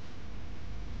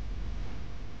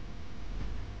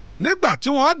 Nígbà tí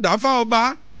wọ́n dáfá ọba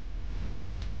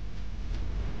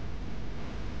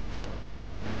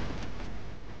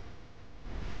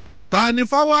ta ni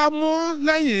fáwa mú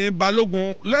lẹ́yìn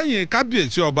Balógun lẹ́yìn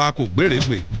kábíyèsí ọba kò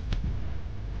gbèrègbè.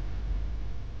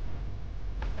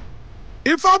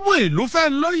 Ifá mú ìlú fẹ́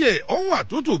ń lóye ohun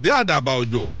àtútù bí àdàbà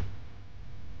òjò.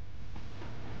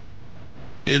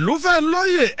 Ìlú fẹ́ ń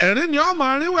lóye ẹ̀rín ni ọmọ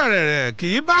rin wẹ̀rẹ̀rẹ̀ kì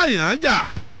í bá yàn jà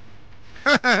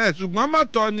ṣùgbọ́n má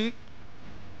tọ́ ni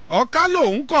ọ̀ká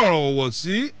lòun kọ̀rọ̀ ọ̀wọ̀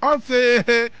sí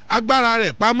ọ̀fẹ́ agbára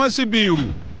rẹ̀ pamọ́ síbi ìrù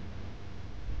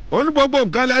ó ní gbogbo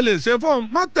nǹkan lẹ lè ṣe fún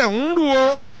mọ́tẹ̀ ń rú o.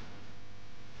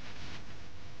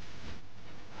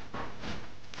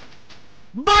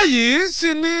 báyìí sì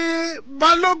ni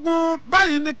balógun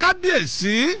báyìí ni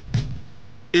kábíyèsí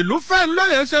ìlú fẹ́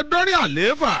lóye ṣe dórí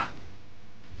àlééfà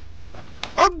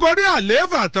ó gorí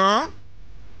àlééfà tán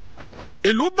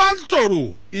ìlú bá ń tòrò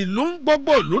ìlú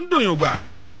gbogbo ìlú ń dùn yùngbà.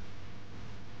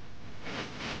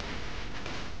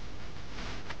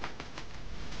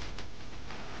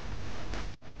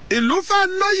 ìlú fẹ́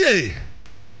lóye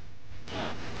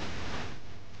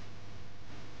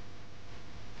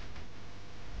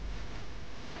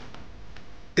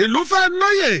ìlú fẹ́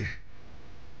lóye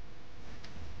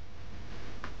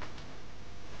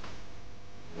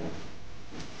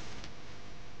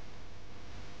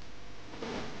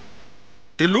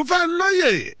ìlú fẹ́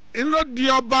lóye ńlọ di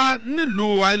ọba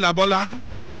nílùú àìlàbọ́lá.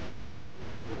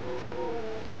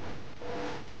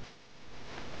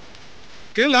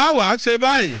 kí là á wàá ṣe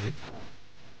báyìí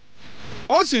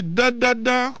ó sì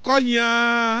dandandan kọ́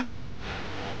yan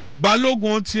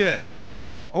balógun tiẹ̀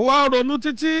ó wá ronú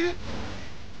títí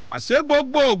àṣé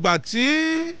gbogbo ìgbà tí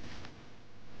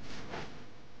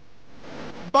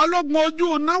balógun ojú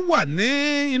iná wà ní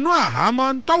inú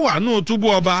àhámọ́ tó wà nù túbú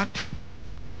ọba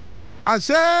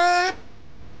àṣé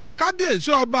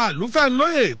kábíyèsí ọba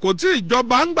àlùfẹ́ńlóyè kò tí ì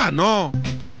jọba ńgbà náà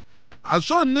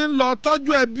àṣọ ní lọ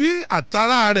tọ́jú ẹbí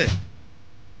àtàrà rẹ̀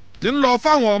tí ń lọ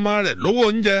fáwọn ọmọ rẹ̀ lówó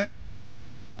oúnjẹ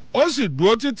ó sì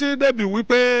dúró títí débi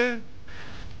wípé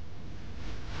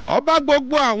ọba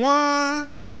gbogbo àwọn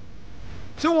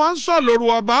tí wọ́n ń sọ lóru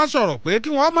ọba sọ̀rọ̀ pé kí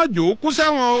wọ́n má jò ó kú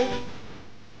sẹ́wọ̀n o.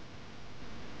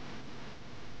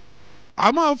 a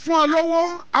máa fún ọ lówó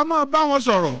a máa bá wọn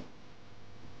sọ̀rọ̀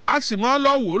a sì máa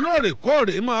lọ wò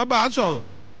lóòrèkóòrè máa bá a sọ̀rọ̀.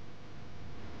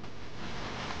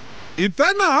 ìfẹ́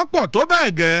náà pọ̀ tó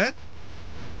bẹ́ẹ̀ gẹ́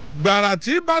gbàrà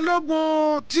tí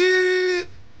balógun tí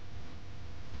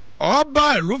ọba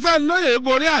ìlú fẹ́ lóye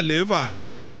gorí àlééfà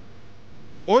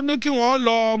ó ní kí wọ́n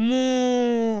lọ mú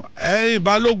ẹ̀yìn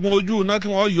balógun ojú iná kí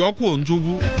wọ́n yọ kó ń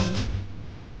túbú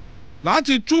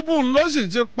láti túbú ló sì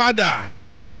ti padà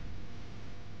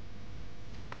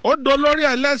ó dolórí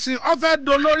ẹlẹ́sìn ó fẹ́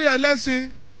dolórí ẹlẹ́sìn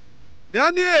yẹn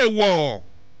ní èèwọ̀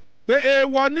pé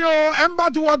èèwọ̀ ni ó ẹ̀ ń bá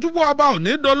ti wọ túbú ọba ò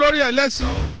ní dolórí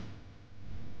ẹlẹ́sìn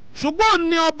ṣùgbọ́n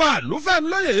ní ọba àlùfẹ́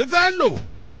lóye fẹ́ lò.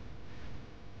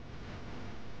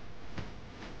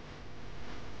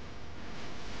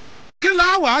 kí la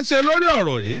wàá ṣe lórí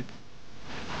ọ̀rọ̀ yìí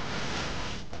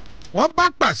wọ́n bá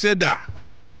pàṣẹ dà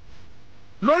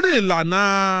lórí ìlànà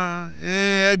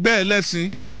ẹgbẹ́ ẹlẹ́sìn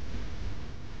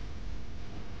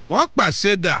wọ́n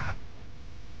pàṣẹ dà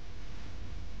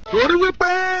torí wípé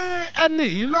ẹni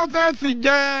yìí ló fẹ́ fi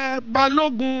jẹ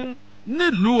balógun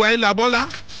nílùú àìlàbọ́lá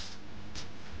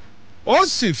ó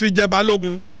sì fi jẹ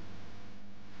balógun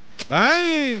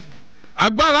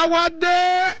agbára wa dé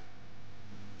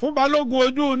fún balógun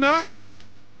ojú iná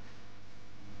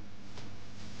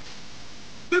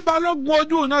bí balógun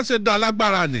ojú iná ṣe dá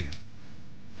lágbára ni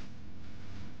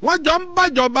wọ́n jọ ń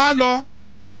bàjọba lọ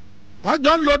wọ́n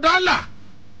jọ ń lo dọ́là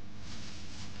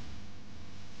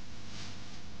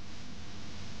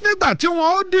nígbà tí wọ́n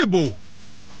ó dìbò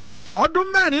ọdún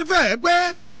mẹ́rin fẹ́ẹ́ pé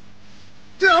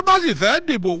tí wọ́n bá sì fẹ́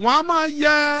dìbò wọ́n á máa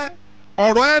yẹ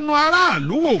ọ̀rọ̀ ẹnu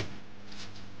aráàlú wò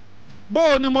bó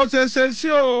o ni mo ṣe ṣe sí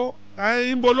o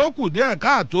ìbò ló kù díẹ̀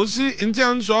káàtó sí ní tí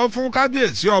wọ́n ń sọ fún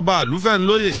kábíyèsí ọba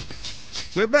àlùfẹ́ńlóyè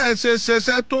pé bẹ́ẹ̀ ṣe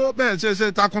ṣeṣẹ́ tó bẹ́ẹ̀ ṣe ṣe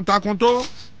takuntakun tó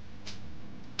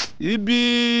ibi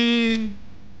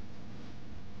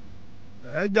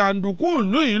jàǹdùkú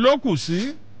ìlú yìí ló kù sí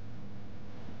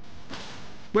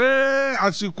pé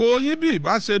àsìkò yín bí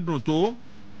ìbá ṣe dùn tó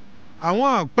àwọn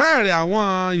àpẹẹrẹ àwọn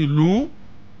ìlú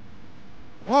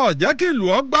wọn ò jẹ́ kí ìlú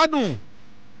ọ gbádùn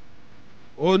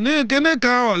òní kínní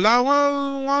kan ọ̀la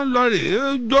wọ́n lọ rèé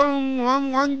jó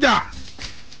wọ́n ń jà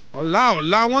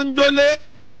ọ̀la wọ́n ń jólé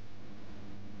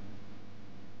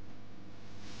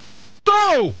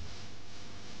tó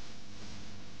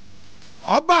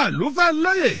ọba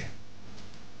àlùfẹ́ńlóyè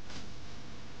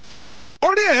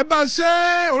orí ẹ̀ bá ṣe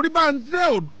orí bá ń tẹ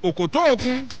òkòtó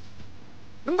òkun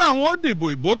nígbà wọn ó dìbò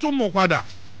ìbò tún mú padà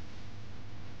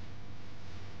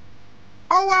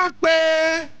ọ wá pé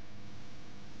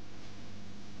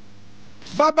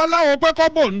babaláwo pé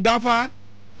kọ́bọ̀ ń dáfá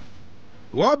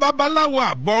wọ́n babaláwo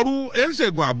àbọ̀rú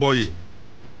ẹ̀ńṣègùn àbọ̀yè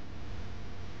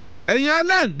ẹ̀yin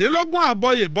ẹlẹ́ǹdínlógún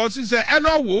àbọ̀yè bọ́ ṣiṣẹ́ ẹ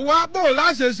lọ wò wá bó o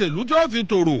láṣẹ ṣèlú tí ó fi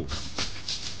tòrò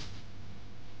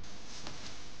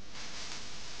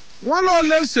wọ́n lọ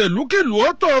lè ṣèlú kìlú ó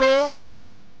tòrò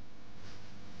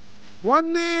wọ́n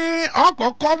ní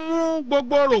ọkọ̀ọ̀kọ́ mú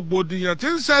gbogbo rògbòdìyàn tí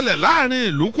ń ṣẹlẹ̀ láàrin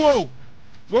ìlú kò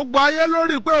gbogbo ayé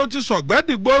lórí pé o ti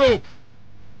sọ̀gbẹ́dìgbòrò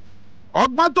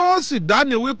ọgbọ́n tó sì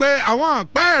dání wípé àwọn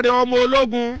àpẹẹrẹ ọmọ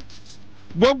ológun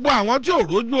gbogbo àwọn tí ò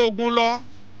rójú ogun lọ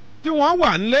tí wọ́n wà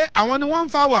nílé àwọn ni wọ́n ń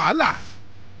fa wàhálà.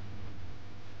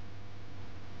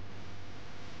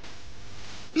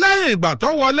 lẹ́yìn ìgbà tó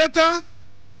wọlé tán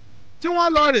tí wọ́n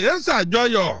lọ rèé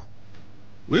ṣàjọyọ̀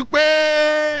wípé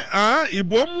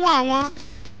ìbò mú àwọn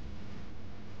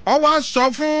ó wá sọ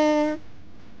fún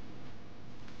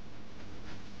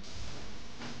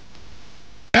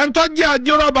ẹni tó jẹ́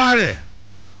ajírọ́ba rẹ̀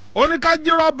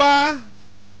oníkájírọ́ba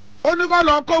oníkọ́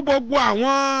lọ kó gbogbo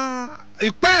àwọn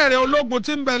ìpẹ́ẹ̀rẹ̀ ológun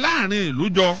tí ń bẹ láàrin ìlú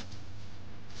jọ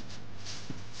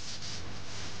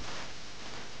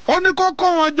oníkọ́ kó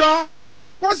wọn jọ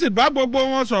wọ́n sì bá gbogbo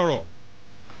wọn sọ̀rọ̀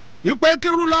wípé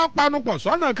kírú lọ́ọ́ panupọ̀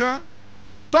sọ́nà kan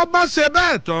tó bá ṣe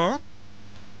bẹ́ẹ̀ tán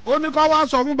oníkọ́ wá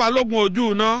sọ fún balógun ojú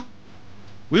iná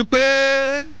wípé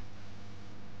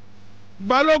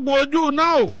balógun ojú iná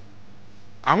o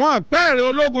àwọn àpẹẹrẹ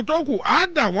ológun tó kù á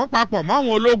dà wọ́n papọ̀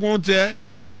máwọn ológun tiẹ̀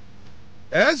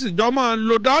ẹ̀ sì jọ máa ń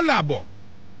lo dọ́là bọ̀.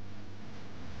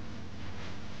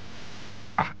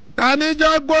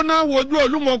 tanijọ́ gbóná wojú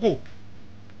olúmọkò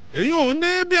èyí ò ní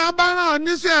bí abáràn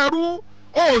níṣẹ́ ẹrú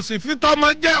ó sì fi tọmọ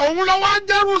jẹ òun lọ́wọ́ ń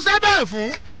jẹ́rú sẹ́bẹ̀ fún.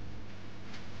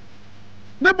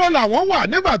 níbo làwọn wà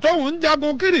nígbà tóun ń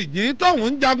jagun kìrìjì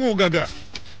tóun ń jagun gàgà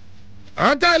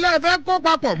àwọn tẹ́lẹ̀ fẹ́ kó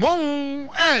papọ̀ mọ́hun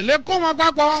ẹ̀ lè kó wọn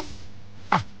papọ̀.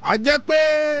 a jẹ́ pé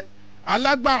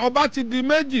Alágbára ọba ti di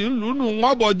méjì ńlùnú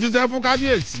wọn bọ̀ jíṣẹ́ fún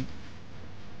kábíyèsí.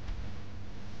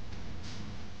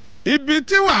 ibi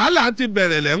tí wàhálà ti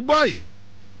bẹ̀rẹ̀ lẹ́ ń gbọ́ yìí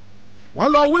wọ́n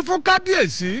lọ wí fún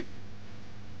kábíyèsí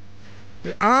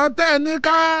àwọn tẹ́ ẹ ní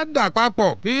ká dà papọ̀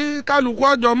kí kálukú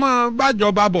ọjọ́ máa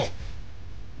bájọba bọ̀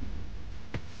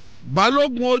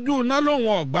balógun ojú iná lòun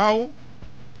ọ̀gbá o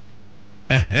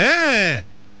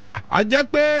a jẹ́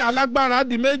pé Alágbára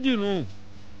di méjì nù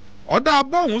ọ̀dà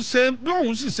bóun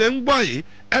sì ṣe ń gbọ́ yìí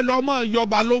ẹ lọ́ máa yọ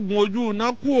balógun ojú iná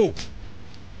kú o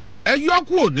ẹ yọ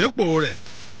kú ò nípò rẹ̀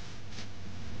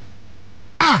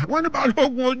wọ́n ní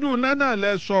balógun ojú iná náà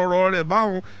lẹ sọ̀rọ̀ rẹ̀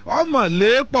báwọn ọmọ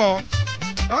lẹ́pọ̀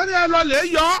wọ́n ní ẹ lọ lè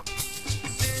yọ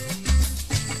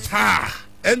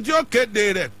ẹni tí ó kéde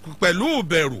rẹ̀ pẹ̀lú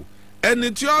ìbẹ̀rù ẹni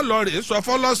tí ó lọ rèé sọ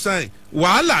fọlọ́sàn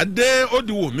wàhálà dé ó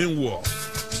di wò mí wọ̀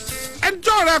ẹni tí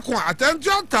ó rẹkùn àtẹni tí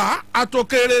ó tà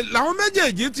àtòkèrè làwọn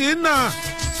méjèèjì ti ń nà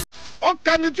ó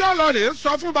kẹni tí ó lọ rèé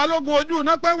sọ fún balógun ojú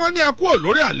iná pé wọ́n ní ẹ kúrò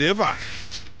lórí àlééfà.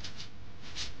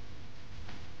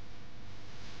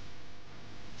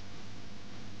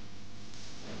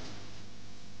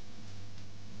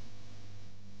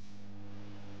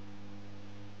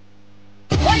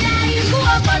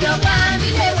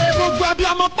 Gbogbo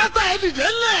abiyamọ pátá ẹ dìde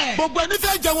ńlẹ̀. Gbogbo ẹni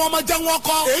fẹ́ jẹun ọmọ jẹun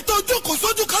ọkọ. Èyí tó jókòó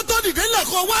sójú kan tó dìde ńlẹ̀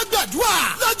kan wá gbàdúrà.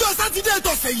 Lọ́jọ́ Sátidé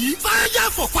tọ̀sẹ̀ yìí,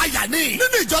 fire for fire ni.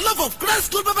 Nínú ìjọ Love of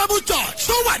Christ Global Bible Church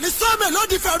tó wà ní Sọ́ọ̀mẹ̀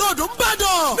lódì Fẹ̀rọ̀ Òdùn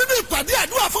Ìbàdàn. Nínú ìpàdé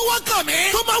àdúrà fọwọ́kànmí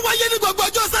tó máa wáyé ní gbogbo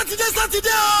ọjọ́ Sátidé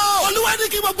o. Olúwa ní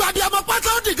kí gbogbo abiyamọ pátá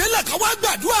ó dìde ńlẹ̀ kan wá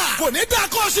gbàdúrà. Kò ní dá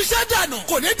kó ṣiṣẹ́ dànù.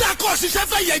 Kò ní dá kó ṣiṣẹ́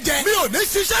fẹ́ yẹ jẹ. Mi ò ní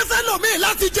ṣiṣẹ́ fẹ́lòmíì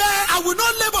láti jẹ. I will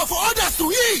not labour for others to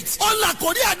eat. Ọ̀là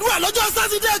kò ní àdúrà lọ́jọ́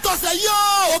Sátidé tọ̀sẹ̀ yìí o.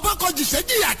 Òbọ̀kọ̀ jìṣẹ́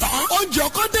jìyà tán. Oúnjẹ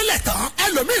ọkọ délẹ̀ tán.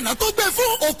 Ẹlòmíì náà tó gbé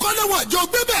fún. Òkọ́lé wọn àjọ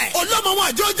gbé bẹ̀. Olómọ wọn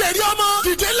àjọ jẹ̀rí ọmọ.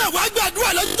 Dìdélẹ̀ wá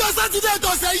gbàdúrà lọ́jọ́ Sátidé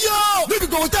tọ̀sẹ̀ yìí o. Níbi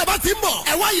gbogbo tẹ́ ẹ bá ti ń bọ̀.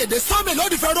 Ẹ wá yèdè Sọ́ọ̀mẹ̀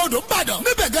lódì Fẹ̀rọ̀ Òdùn Ìbàdàn.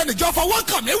 Níbẹ̀ gan níjọ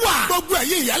fọwọ́kànmí wà. Gbogbo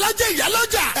ẹ̀yin ìyálàjẹ́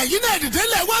ìyálọ́jà. Ẹ̀yin náà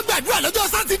dìdélẹ̀ wá gbàdúrà lọ́jọ́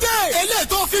Sátidé. Eléyìí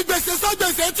tó fi gbèsè sọ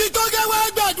gbèsè tí tó gẹ́ wá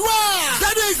gbàdúrà.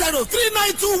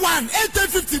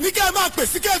 08039218850 ní kẹ́ ẹ máa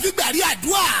pèsè kẹ́ ẹ fi gbàrí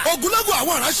àdúrà. Ogunlọ́gọ̀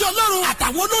àwọn ìránṣẹ́ Ọlọ́run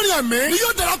àtàwọn olórin ẹ̀mí ni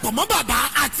yóò darapọ̀ mọ́ bàbá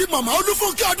àti màmá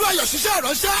Olúfúnkẹ́ ọdún ayọ̀ ṣiṣẹ́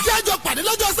ìránṣẹ́. Jẹ́jọ́ pàdé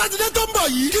lọ́jọ́ Sátidé tó ń bọ̀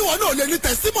yìí kí wọn náà lè ní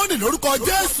tẹ̀símọ́nì lórúkọ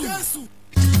Jésù.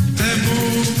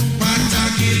 ẹ̀bùn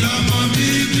pàtàkì lọ́mọ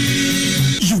bíbí.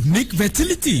 Unique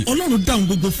Fertility ọlọ́run dáhùn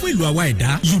gbogbo fún ìlú àwa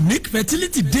ẹ̀dá. Unique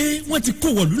Fertility dé wọ́n ti kó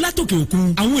wọ̀lú látòkè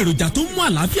òkun. àwọn èròjà tó ń mú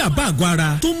àlàáfíà bá àgọ́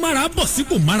ara tó ń mára bọ̀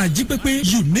sípò mára jí pépé.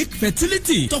 Unique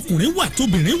Fertility tọkùnrin wà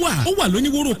tóbìnrin wà ó wà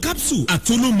lóníwóró capsule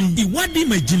àtolómi. ìwádìí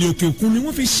ìmọ̀ ìjìnlẹ̀ òkè òkun ni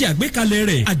wọ́n fi ṣe àgbékalẹ̀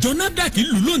rẹ̀. àjọ NAFDAC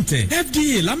lù ló ń tẹ̀.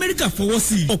 FDA lamẹ́ríkà fọwọ́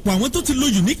sí i. ọ̀pọ̀ àwọn tó ti lo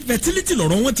Unique Fertility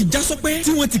lọ́rọ̀ wọn ti já sọ́pẹ́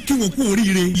tí wọ́n ti kí wọn kú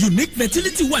oríire. Unique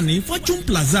Fertility wà ní Fortune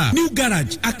Plaza New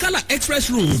Garage Akala Express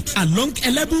Road along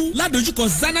Elebu ládojúkọ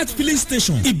Zanat filling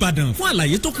station Ìbàdàn. fún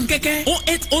àlàyé tó kún kẹ́kẹ́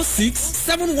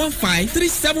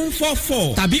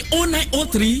 08067153744 tàbí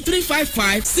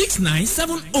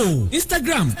 09033556970.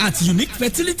 Instagram @Unique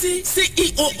Fertility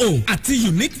CEO àti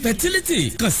Unique Fertility.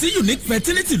 kàn sí Unique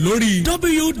Fertility lórí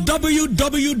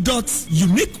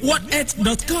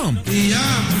www.uniqueworldhealth.com. ìyá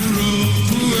àbúrò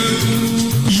fún ewu.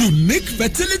 Unique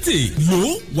fertility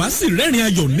lò wá sí rẹ́rìn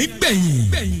ayọ̀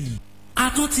nígbẹ̀yìn. a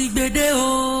tún ti gbede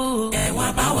o ẹ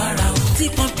wá bá wa ra o tí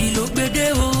pọ́ǹpì ló gbede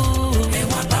o ẹ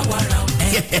wá bá wa ra o.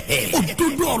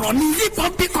 òdodo ọ̀rọ̀ ni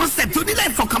T-Pump concept onílẹ̀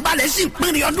ìfọ̀kànbalẹ̀ sí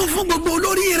ìpínlẹ̀ ọdún fún gbogbo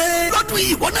olóríire. lọ́dún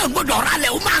yìí ìwọ náà gbọ́dọ̀ ra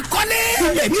lẹ̀ o máa kọ́lé.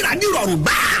 ilẹ̀ mìíràn ní ìrọ̀rùn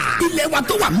gbà. ilẹ̀ wa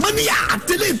tó wà mọ́níyà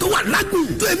àtẹlẹ́ tó wà lágùn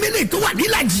tó emele tó wà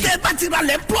nílàjì. tẹ́ bá ti ra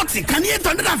lẹ̀ plọ̀tì kan ní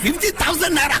 850,000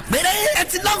 naira péré. ẹ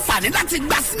ti láǹfààní láti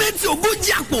gba símẹ́ǹtì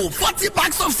 40 àpò 40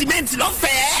 bags of cement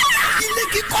lọ́fẹ̀ẹ́. ilé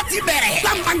kíkọ́ ti bẹ̀rẹ̀.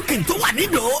 láǹbàǹkì tó wà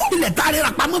nídò. ilẹ̀ tá a rẹ̀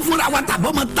rà pamọ́ fúnra wa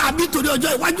tàbọ̀ mọ́ tàbí torí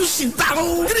ọjọ́ iwájú sí ta o.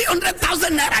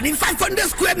 300,000 naira ní 500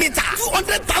 square meter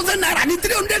 200,000 naira ní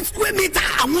 300 square meter.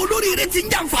 àwọn olóríire ti ń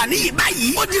jàǹfààní yìí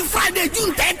báyìí. ó di Friday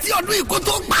June 30 ọdún yìí kó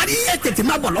tó parí. ẹ tètè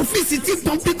máa bọ̀ lọ́fíìsì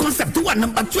T-Pump concept wà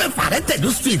nọ́mbà 12 àrẹ tẹ̀dó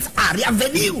street àrẹ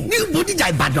avenue ní Bódìjà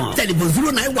Ìbàdàn. tẹlifon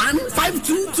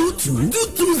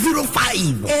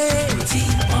 091-5222-2205.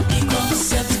 T-Pump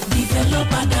concept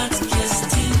developer that cares.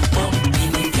 T-Pump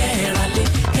ní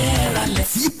kẹ́ẹ̀rẹ́lẹ̀.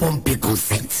 T-Pump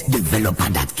concept developer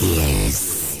that cares.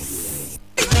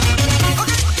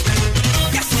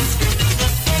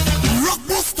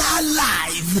 Rockstar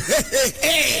Live.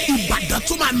 Ìbàdàn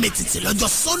tún máa mètìtì lọ́jọ́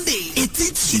Sunday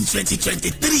 18th June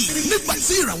 2023. nígbà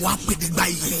tí ìràwọ̀ apèdègbà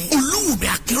yìí Olúwùmí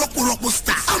Akínrọ́pọ̀rọ́pọ̀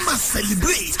star a máa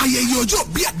celebrate ayẹyẹ ọjọ́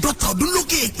bíi 50 ọdún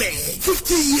lókè èpẹ̀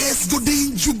 50 years golden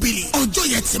jubilee. ọjọ́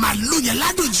yẹn ti máa lóyè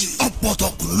ládòjì. ọ̀pọ̀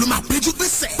ọ̀tọ̀kùnrin ló máa péjú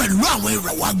pésẹ̀ pẹ̀lú àwọn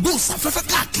ìràwọ̀ agbóhùnsáfẹ́fẹ́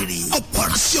káàkiri. ọ̀pọ̀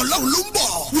ránṣẹ́ Ọlọ́run ló ń bọ̀.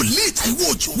 wòlíì Táíwò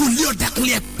Òjó, wòlíì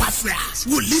Ọ̀dẹ́kunlé Epafras,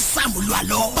 wòlíì Sam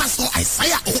Olúalọ, pásítọ̀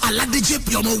Àìsáyà Aládéjé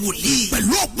bí ọmọ wòlíì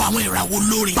pẹ̀lú ọ̀pọ̀ àwọn ìràwọ̀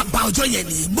olórin. bàbá ọjọ́ yẹn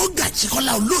ni Mọ́gàjí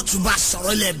Kọ́lá Olóòtú bá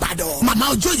sọ̀rọ̀ lẹ̀ Ìbàdàn. màmá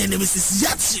ọjọ́ yẹn ni Mrs.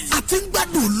 Yati. àti ń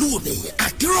gbádùn Olúwùmí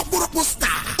Akínrọ́pọ̀rọ́pọ̀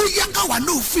star. ó yá káwa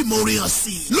náà fìmọ̀ orin hàn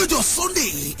sí i. lọ́jọ́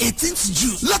Sunday 18th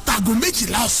June látàgò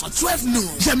 12 ọ̀sán 12 noon.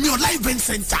 Yẹmi Ọlá event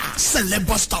center Sẹ̀lẹ̀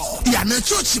bus stop ìyànà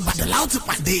church Ìbàdàn la ó ti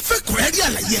pàdé. fẹ́kùrẹ́rì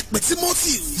àlàyé ẹ̀pẹ́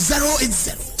Timothy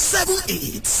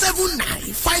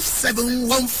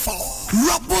 08078795714.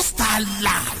 Rọ́pọ̀ star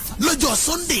live lọ́jọ́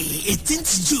Sunday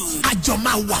 18th June. àjọ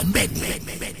máa wà mbẹ́ ni.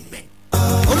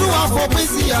 Olúwa fọpẹ́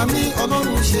sí àmì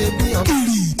Ọlọ́run ṣe bí ọ̀bẹ.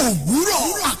 òwúrọ̀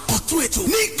àkọ́tún ètò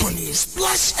ní ìkànnì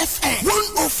Splash FM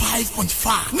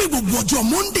 105.5 ní gbogbo ọjọ́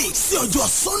Monday sí ọjọ́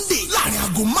Sunday láàrin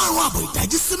aago 5 àbọ̀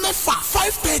ìdájí sí 6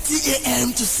 5:30 a.m.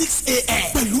 to 6 a.m.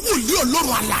 pẹ̀lú wòlíì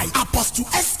Ọlọ́run alààyè Apostle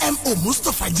SMO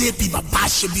Mustapha JP bàbá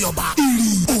àṣebíọba.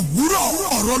 òwúrọ̀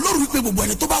ọ̀rọ̀ Ọlọ́run wípé gbogbo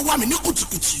ẹni tó bá wá mi ní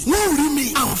kùtùkùtù wọ́n rí mi.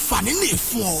 àǹfààní ní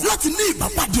ìfún ọ láti ní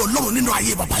ìbápàdé Ọlọ́run nínú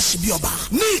ayé bàbá àṣebíọba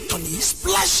ní ìkànnì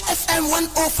Splash FM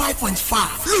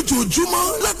 105.5 lójoojúmọ́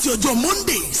láti ọjọ́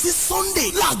Monday sí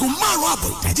Sunday láago 5 àbọ̀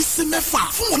ìdájí sí 6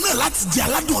 fún wọn náà láti di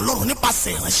aládùn Ọlọ́run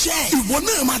nípasẹ̀ ìránṣẹ́. ìwọ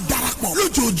náà máa darapọ̀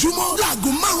lójoojúmọ́ láago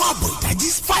 5 àbọ̀ ìdájí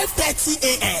 5:30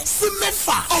 a.m. sí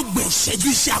 6 ọgbọ̀n ìṣẹ́jú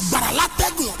iṣẹ́ agbára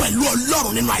látẹ́gùn pẹ̀lú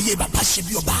Ọlọ́run nínú ayé bàbá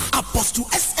ṣebíọba Apostle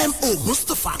SMO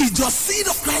Mustapha ìjọ Seed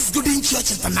of Christ Golden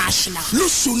Church International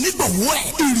lóṣù nígbàwọ́ ẹ̀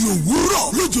ìrì òwúrọ̀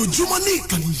lójoojúmọ́ ní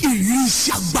ìkànnì ìrírí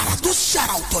iṣẹ́ agbára tó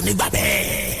ṣàrà ọ̀tọ̀ nígbà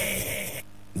bẹ́ẹ̀.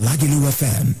 Lagelu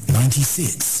FM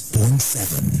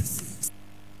 96.7.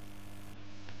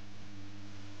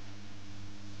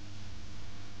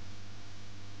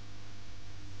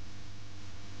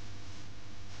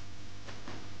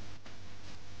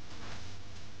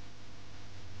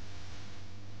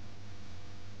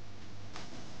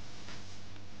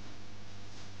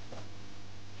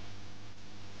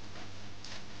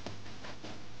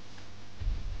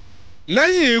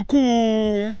 lẹ́yìn ikú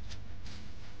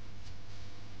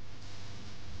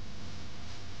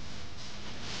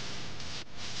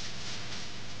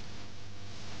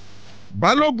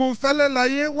Balógun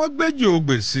Fẹ́lẹ́láyé wọ́n gbéjì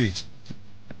ògbè sí i.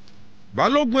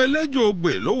 Balógun eléjì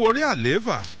ògbè ló worí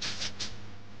àlééfà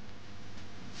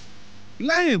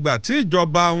lẹ́yìn ìgbà tí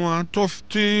ìjọba wọn tó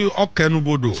ti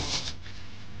ọkẹnubodò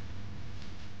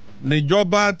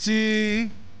níjọba tí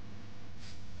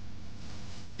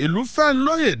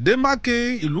Ìlúfẹ́nlóyè Démákè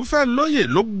Ìlúfẹ́nlóyè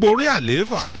ló gborí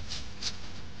àlééfà.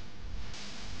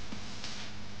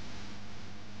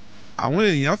 àwọn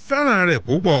èèyàn fẹ́ràn rẹ̀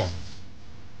púpọ̀.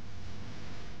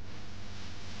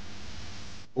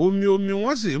 omi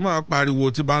wọ́n sì máa pariwo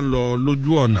tí bá ń lọ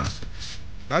lójú ọ̀nà.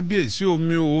 kábíyèsí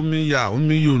omi yà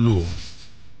omi yòlò.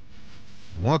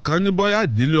 wọ́n kàn ní bóyá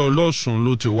ìdílé Ọlọ́sùn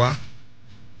ló ti wá.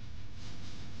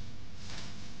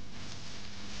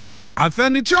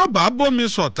 àfẹni tí ọba bómi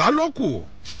sọ̀tá ló kù.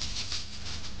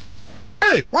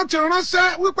 wọ́n ti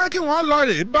ránṣẹ́ wípé kí wọ́n lọ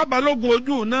rè bá Balógun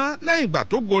ojú iná lẹ́yìn ìgbà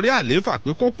tó gorí àlééfà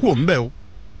pé kó kú òun bẹ̀ o.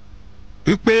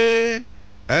 wípé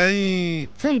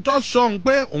fún tó sọ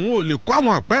pé òun ò lè kó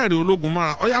àwọn àpẹẹrẹ ológun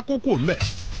mọ́ra ọ̀yá kó kú òun bẹ̀.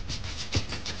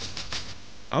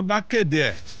 wọ́n bá kéde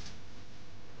ẹ̀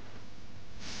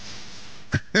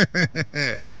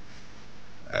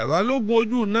Balógun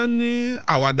ojú náà ní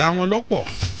àwàdà wọn lọ́pọ̀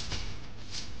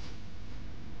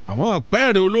àwọn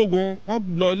pẹ́ẹ́rẹ́ ológun wọ́n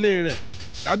lọ lé rẹ̀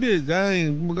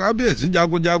kábíyèsí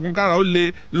jagunjagun kára ó lé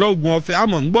lọ́gùn ọ̀fẹ́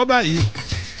àmọ́ ń gbọ́ báyìí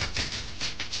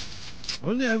ó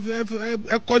ní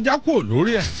ẹ kọjá kò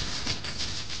lórí ẹ̀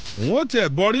òun ó tiẹ̀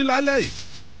bọ́rí lálẹ́ yìí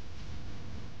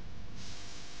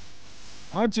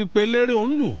wọ́n ti pe lérè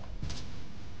òun lù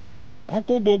wọ́n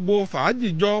kó gbogbo fàájì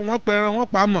jọ wọ́n pẹran wọ́n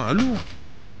pa màálù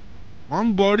wọ́n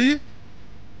ń bọrí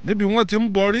níbi wọ́n ti ń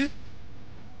bọrí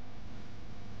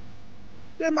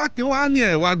ṣé mákin wá ní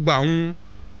ẹ̀ wá gbà òun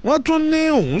wọ́n tún ní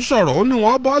òun sọ̀rọ̀ ó ní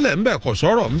wọ́n bọ́lẹ̀ ńbẹ̀ kò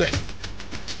sọ̀rọ̀ ńbẹ̀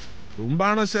òun bá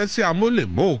ránṣẹ́ sí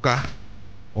amólèmóòka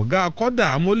ọ̀gá akọ́dà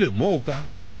amólèmóòka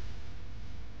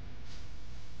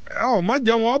má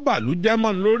jẹ́ wọn bàlú jẹ́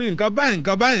mọ́ lórí nǹkan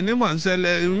báyìí ní mọ̀ ń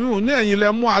ṣẹlẹ̀ ìrún ní ẹ̀yìn lẹ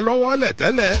mú alọ́wọ́ lẹ̀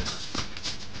tẹ́lẹ̀.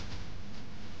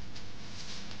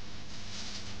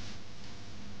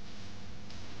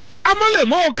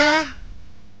 amólèmóòka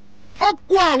ó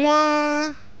kó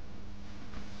àwọn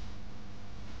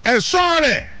ẹ̀ṣọ́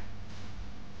rẹ̀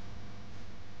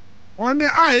wọ́n ní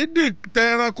àìdí tẹ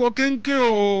ẹranko kínkín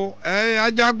o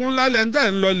ajagun ńlá lẹ́ńtẹ̀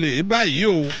ń lọ lè báyìí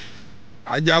o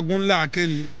ajagun ńlá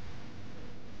kíni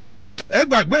ẹ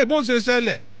gbàgbé bó ṣe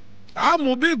ṣẹlẹ̀ á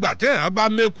mú bí ìgbà tí èèyàn bá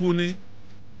méku ni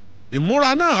ìmúra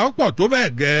náà pọ̀ tó bẹ́ẹ̀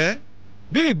gẹ́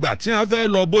bí ìgbà tí wọ́n fẹ́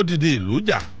lọ bódìdí ìlú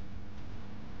jà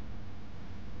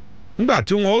nígbà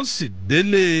tí wọ́n ó sì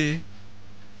délé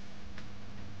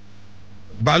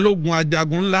balógun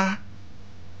ajagun ńlá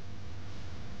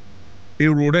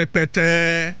èrò rẹpẹtẹ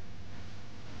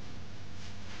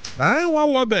báyìí wọ́n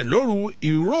wọbẹ̀ lóru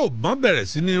ìró ògbọ́n bẹ̀rẹ̀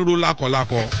sí ní ró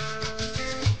lákọlákọ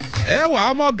ẹ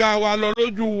wàá mọ́gà wa lọ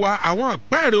lójú wa àwọn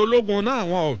àpẹẹrẹ ológun náà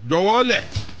wọn ò jọwọ́ lẹ̀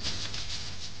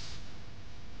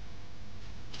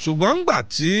ṣùgbọ́n ńgbà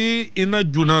tí iná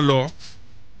juná lọ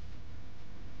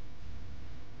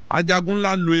ajagun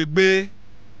ńlá lu egbé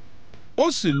ó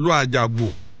sì lu àjàgbò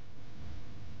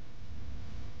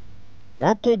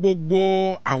wọ́n kó gbogbo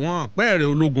àwọn àpẹẹrẹ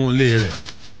ológun ilé rẹ̀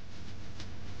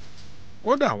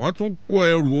kódà wọ́n tún kó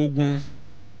ẹrù ogun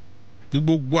tí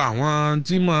gbogbo àwọn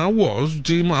tí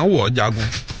máa wọ̀ jagun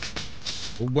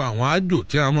gbogbo àwọn àjò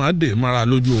tí a máa dè mára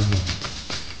lójú ogun.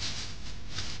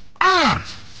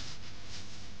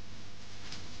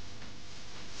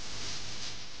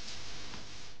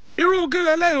 irú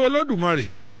kílẹ̀ lẹ́yìn Olódùmarè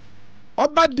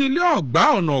ọba dilé ọ̀gbá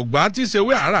ọ̀nà ọ̀gbá tí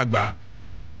ṣèwé àràgbà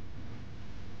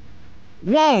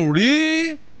wọn ò rí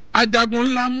ajagun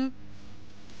ńlá mú.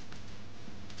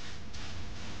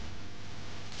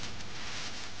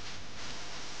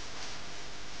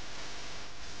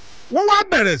 wọ́n wá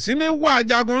bẹ̀rẹ̀ sí ní wá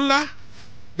ajagun ńlá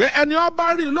pé ẹni ọba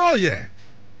rí lóòyẹ̀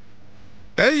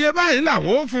iye báyìí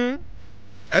làwọn ó fún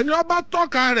ẹni ọba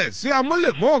tọ́ka rẹ̀ sí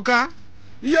amólèmóòka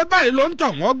iye báyìí ló ń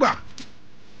tọ̀ wọ́n gbà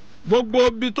gbogbo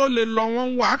ibi tó lè lọ wọ́n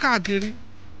ń wá káàkiri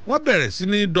wọ́n bẹ̀rẹ̀ sí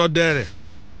ní dọdẹ rẹ̀.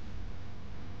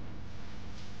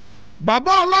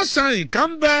 bàbá ọlọ́sàn ìkan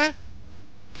ń bẹ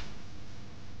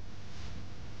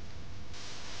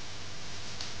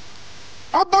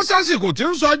ọbọ̀ sásìkò tí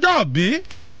ń sọjọ́ òbí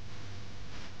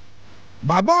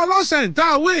bàbá ọlọ́sàn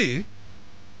ìtàwé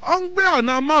ọ ń gbé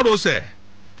ọ̀nà márosẹ̀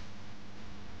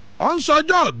ọ ń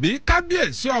sọjọ́ òbí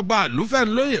kábíyèsí ọba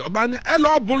àlùfẹ́ńlóyè ọba ní ẹ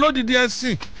lọ́ọ́ bùn lódìdí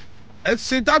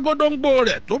ẹ̀sìn tágódóńgbò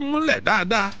rẹ̀ tó múlẹ̀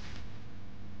dáadáa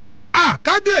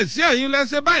kábíyèsí ẹ̀yin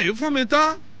lẹ́sẹ̀ báyìí fún mi tán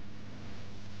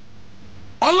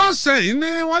ọlọ́sẹ̀ yìí ní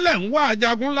wọ́n lẹ̀ ń wá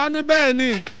ajagun ńlá ní bẹ́ẹ̀ ni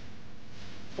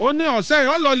ó ní ọ̀sẹ̀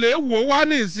yìí ọlọ́lẹ̀ wò wá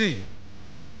nísìn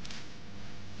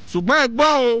ṣùgbọ́n ẹ gbọ́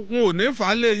o n ò ní fà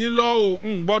á lé yín lọ o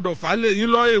n gbọ́dọ̀ fà á lé yín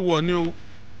lọ èèwọ̀ ni o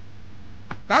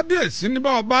kábíyèsí ní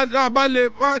bá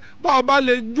ọba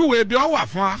lè júwe bí ọ wà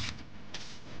fún wa.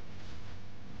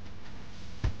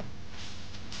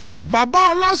 bàbá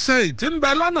ọlọ́sẹ̀ yìí ti ń bẹ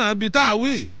lọ́nà ibi tá a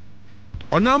wí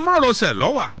ọ̀nà márosẹ̀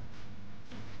lọ́wà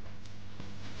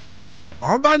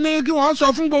wọ́n bá ní kí wọ́n sọ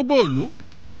fún gbogbo ìlú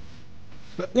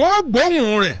wọ́n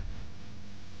gbóhùn rẹ̀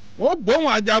wọ́n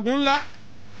gbóhùn ajagun ńlá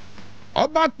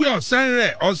ọba pé ọ̀sán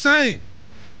rẹ̀ ọ̀sán yìí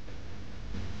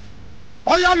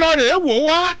ọyá lọ rèé wò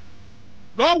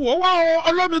wá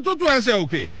olómi tútù ẹsẹ̀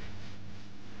òkè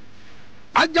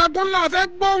ajagun ńlá fẹ́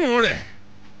gbóhùn rẹ̀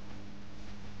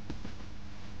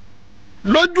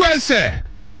lójú ẹsẹ̀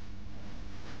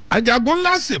ajagun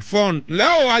ńlá sì fọ́n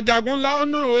lẹ́wọ̀ ajagun ńlá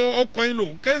ní ọkùnrin ló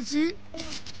ń ké sí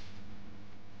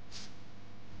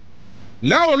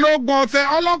lẹ́wọ̀ ológun ọ̀fẹ́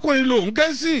ọlọ́kùnrin ló ń ké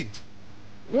sí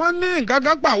wọ́n ní nǹkan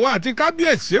kan pàwọ́ àti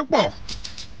kábíyèsí pọ̀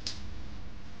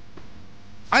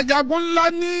ajagun ńlá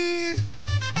ní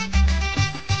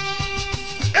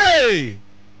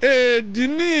èdè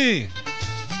ní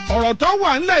ọ̀rọ̀ tó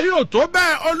wà nílẹ̀ yóò tó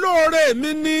bẹ́ẹ̀ olóore mi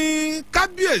ní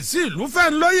kábíyèsí ìlú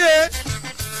Fẹ́ńlóyè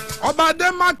ọba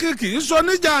Adémákì kì í so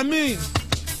níjà mi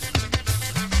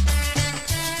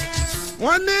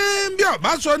wọ́n ní bí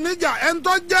ọba so níjà ẹni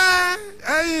tó jẹ́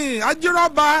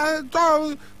ajírọ́ba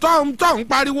tó ń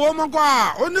pariwo mọ́kọ́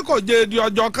ó ní kò jẹ́ èdè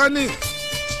ọjọ́ kan ní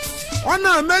wọ́n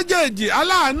náà méjèèjì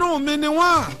aláàánú mi ni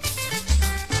wọ́n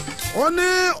ó ní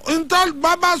ntọ́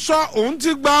bàbá sọ òun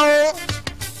ti gbà o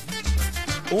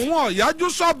òun ọ̀yájú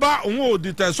sọ́ba òun ò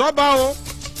dìtẹ̀ sọ́ba o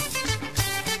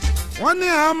wọ́n ní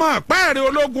àmọ́ pẹ́ẹ́rẹ́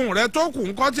ológun rẹ̀ tó kù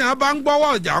ńkọ́ tí wọ́n bá ń gbọ́wọ́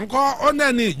ọjà ńkọ́ ó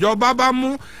nẹ́ni ìjọba bá mú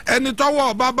ẹni tọ́wọ́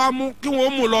ọba bá mú kí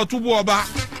wọ́n mú lọ túbú ọba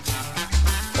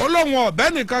ó lóun ọ̀bẹ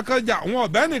nìkan kan jà òun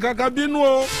ọ̀bẹ nìkan kan bínú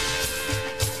o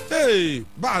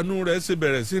báànú rẹ̀ ṣe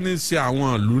bẹ̀rẹ̀ sí ní ṣe àwọn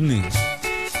ìlú nì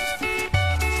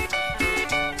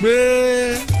pé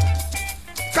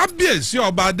kábíyèsí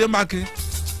ọba Adémákì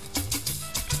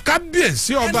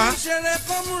kábíyèsí ọba ẹni ṣeré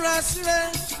kó múra sílẹ̀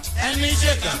ẹni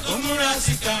ṣèkà kó múra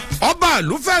síta. ọba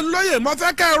ìlú Fẹ́ńlóyè mo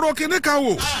fẹ́ kẹ́ ẹ ro kinní kan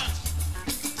wò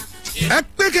ẹ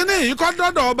pín kinní yìí kọ́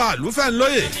dọ́dọ̀ ọba ìlú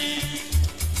Fẹ́ńlóyè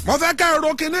mo fẹ́ kẹ́ ẹ ro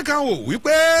kinní kan wò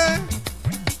wípé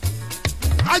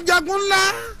ajagun ńlá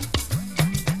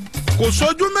kò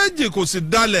sójú méjì kò sì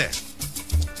dalẹ̀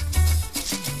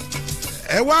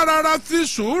ẹ wá rárá fi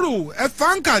sùúrù ẹ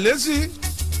fáǹkà lésì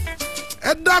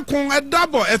ẹ dákun ẹ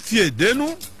dábọ̀ ẹ fi èdénú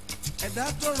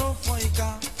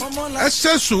ẹ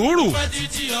ṣe sùúrù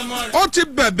ó ti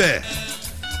bẹ̀bẹ̀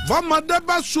bọ́mọdé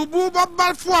bá ṣubú bọ́ bá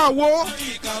fún àwo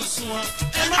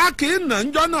a kì í nà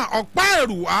ń jọ́nà ọ̀pá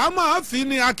ẹ̀rù a máa fi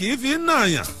ni a kì í fi nà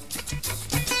yàn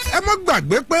ẹ má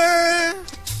gbàgbé pé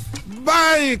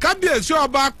báyìí kábíyèsí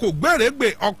ọba kò gbèrègbè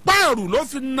ọ̀pá ẹ̀rù ló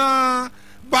fi na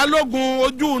balógun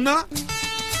ojú iná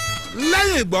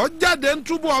lẹ́yìn ìgbọ́ jáde ń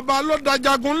túbú ọba ló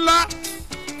dajagun ńlá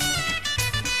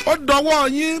ó dọwọ́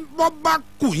yín bọ́ bá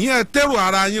kù yín ẹ tẹ́rù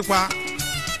ara yín pa.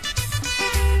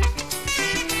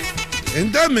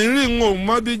 ǹjẹ́ mi rí n ò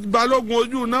mọ bí balógun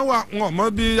ojú iná wà n ò mọ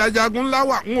bí ajagun ńlá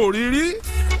wà n ò rí rí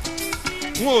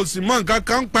n ò sì mọ nǹkan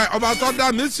kan pa ọba tó dá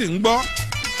mi sì ń gbọ́.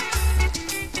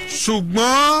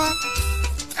 ṣùgbọ́n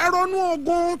ẹ ronú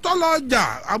ogun tọ́lọ́jà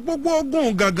àgbógbó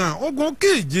ogun gàngàn ogun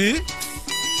kìjì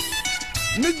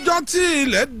níjọ́ tí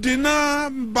ilẹ̀ dínà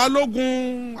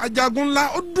balógun ajagun ńlá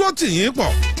ó dúró tì yín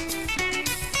pọ̀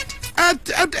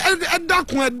ẹ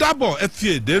dákun ẹ dábọ̀ ẹ fi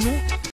èdénú.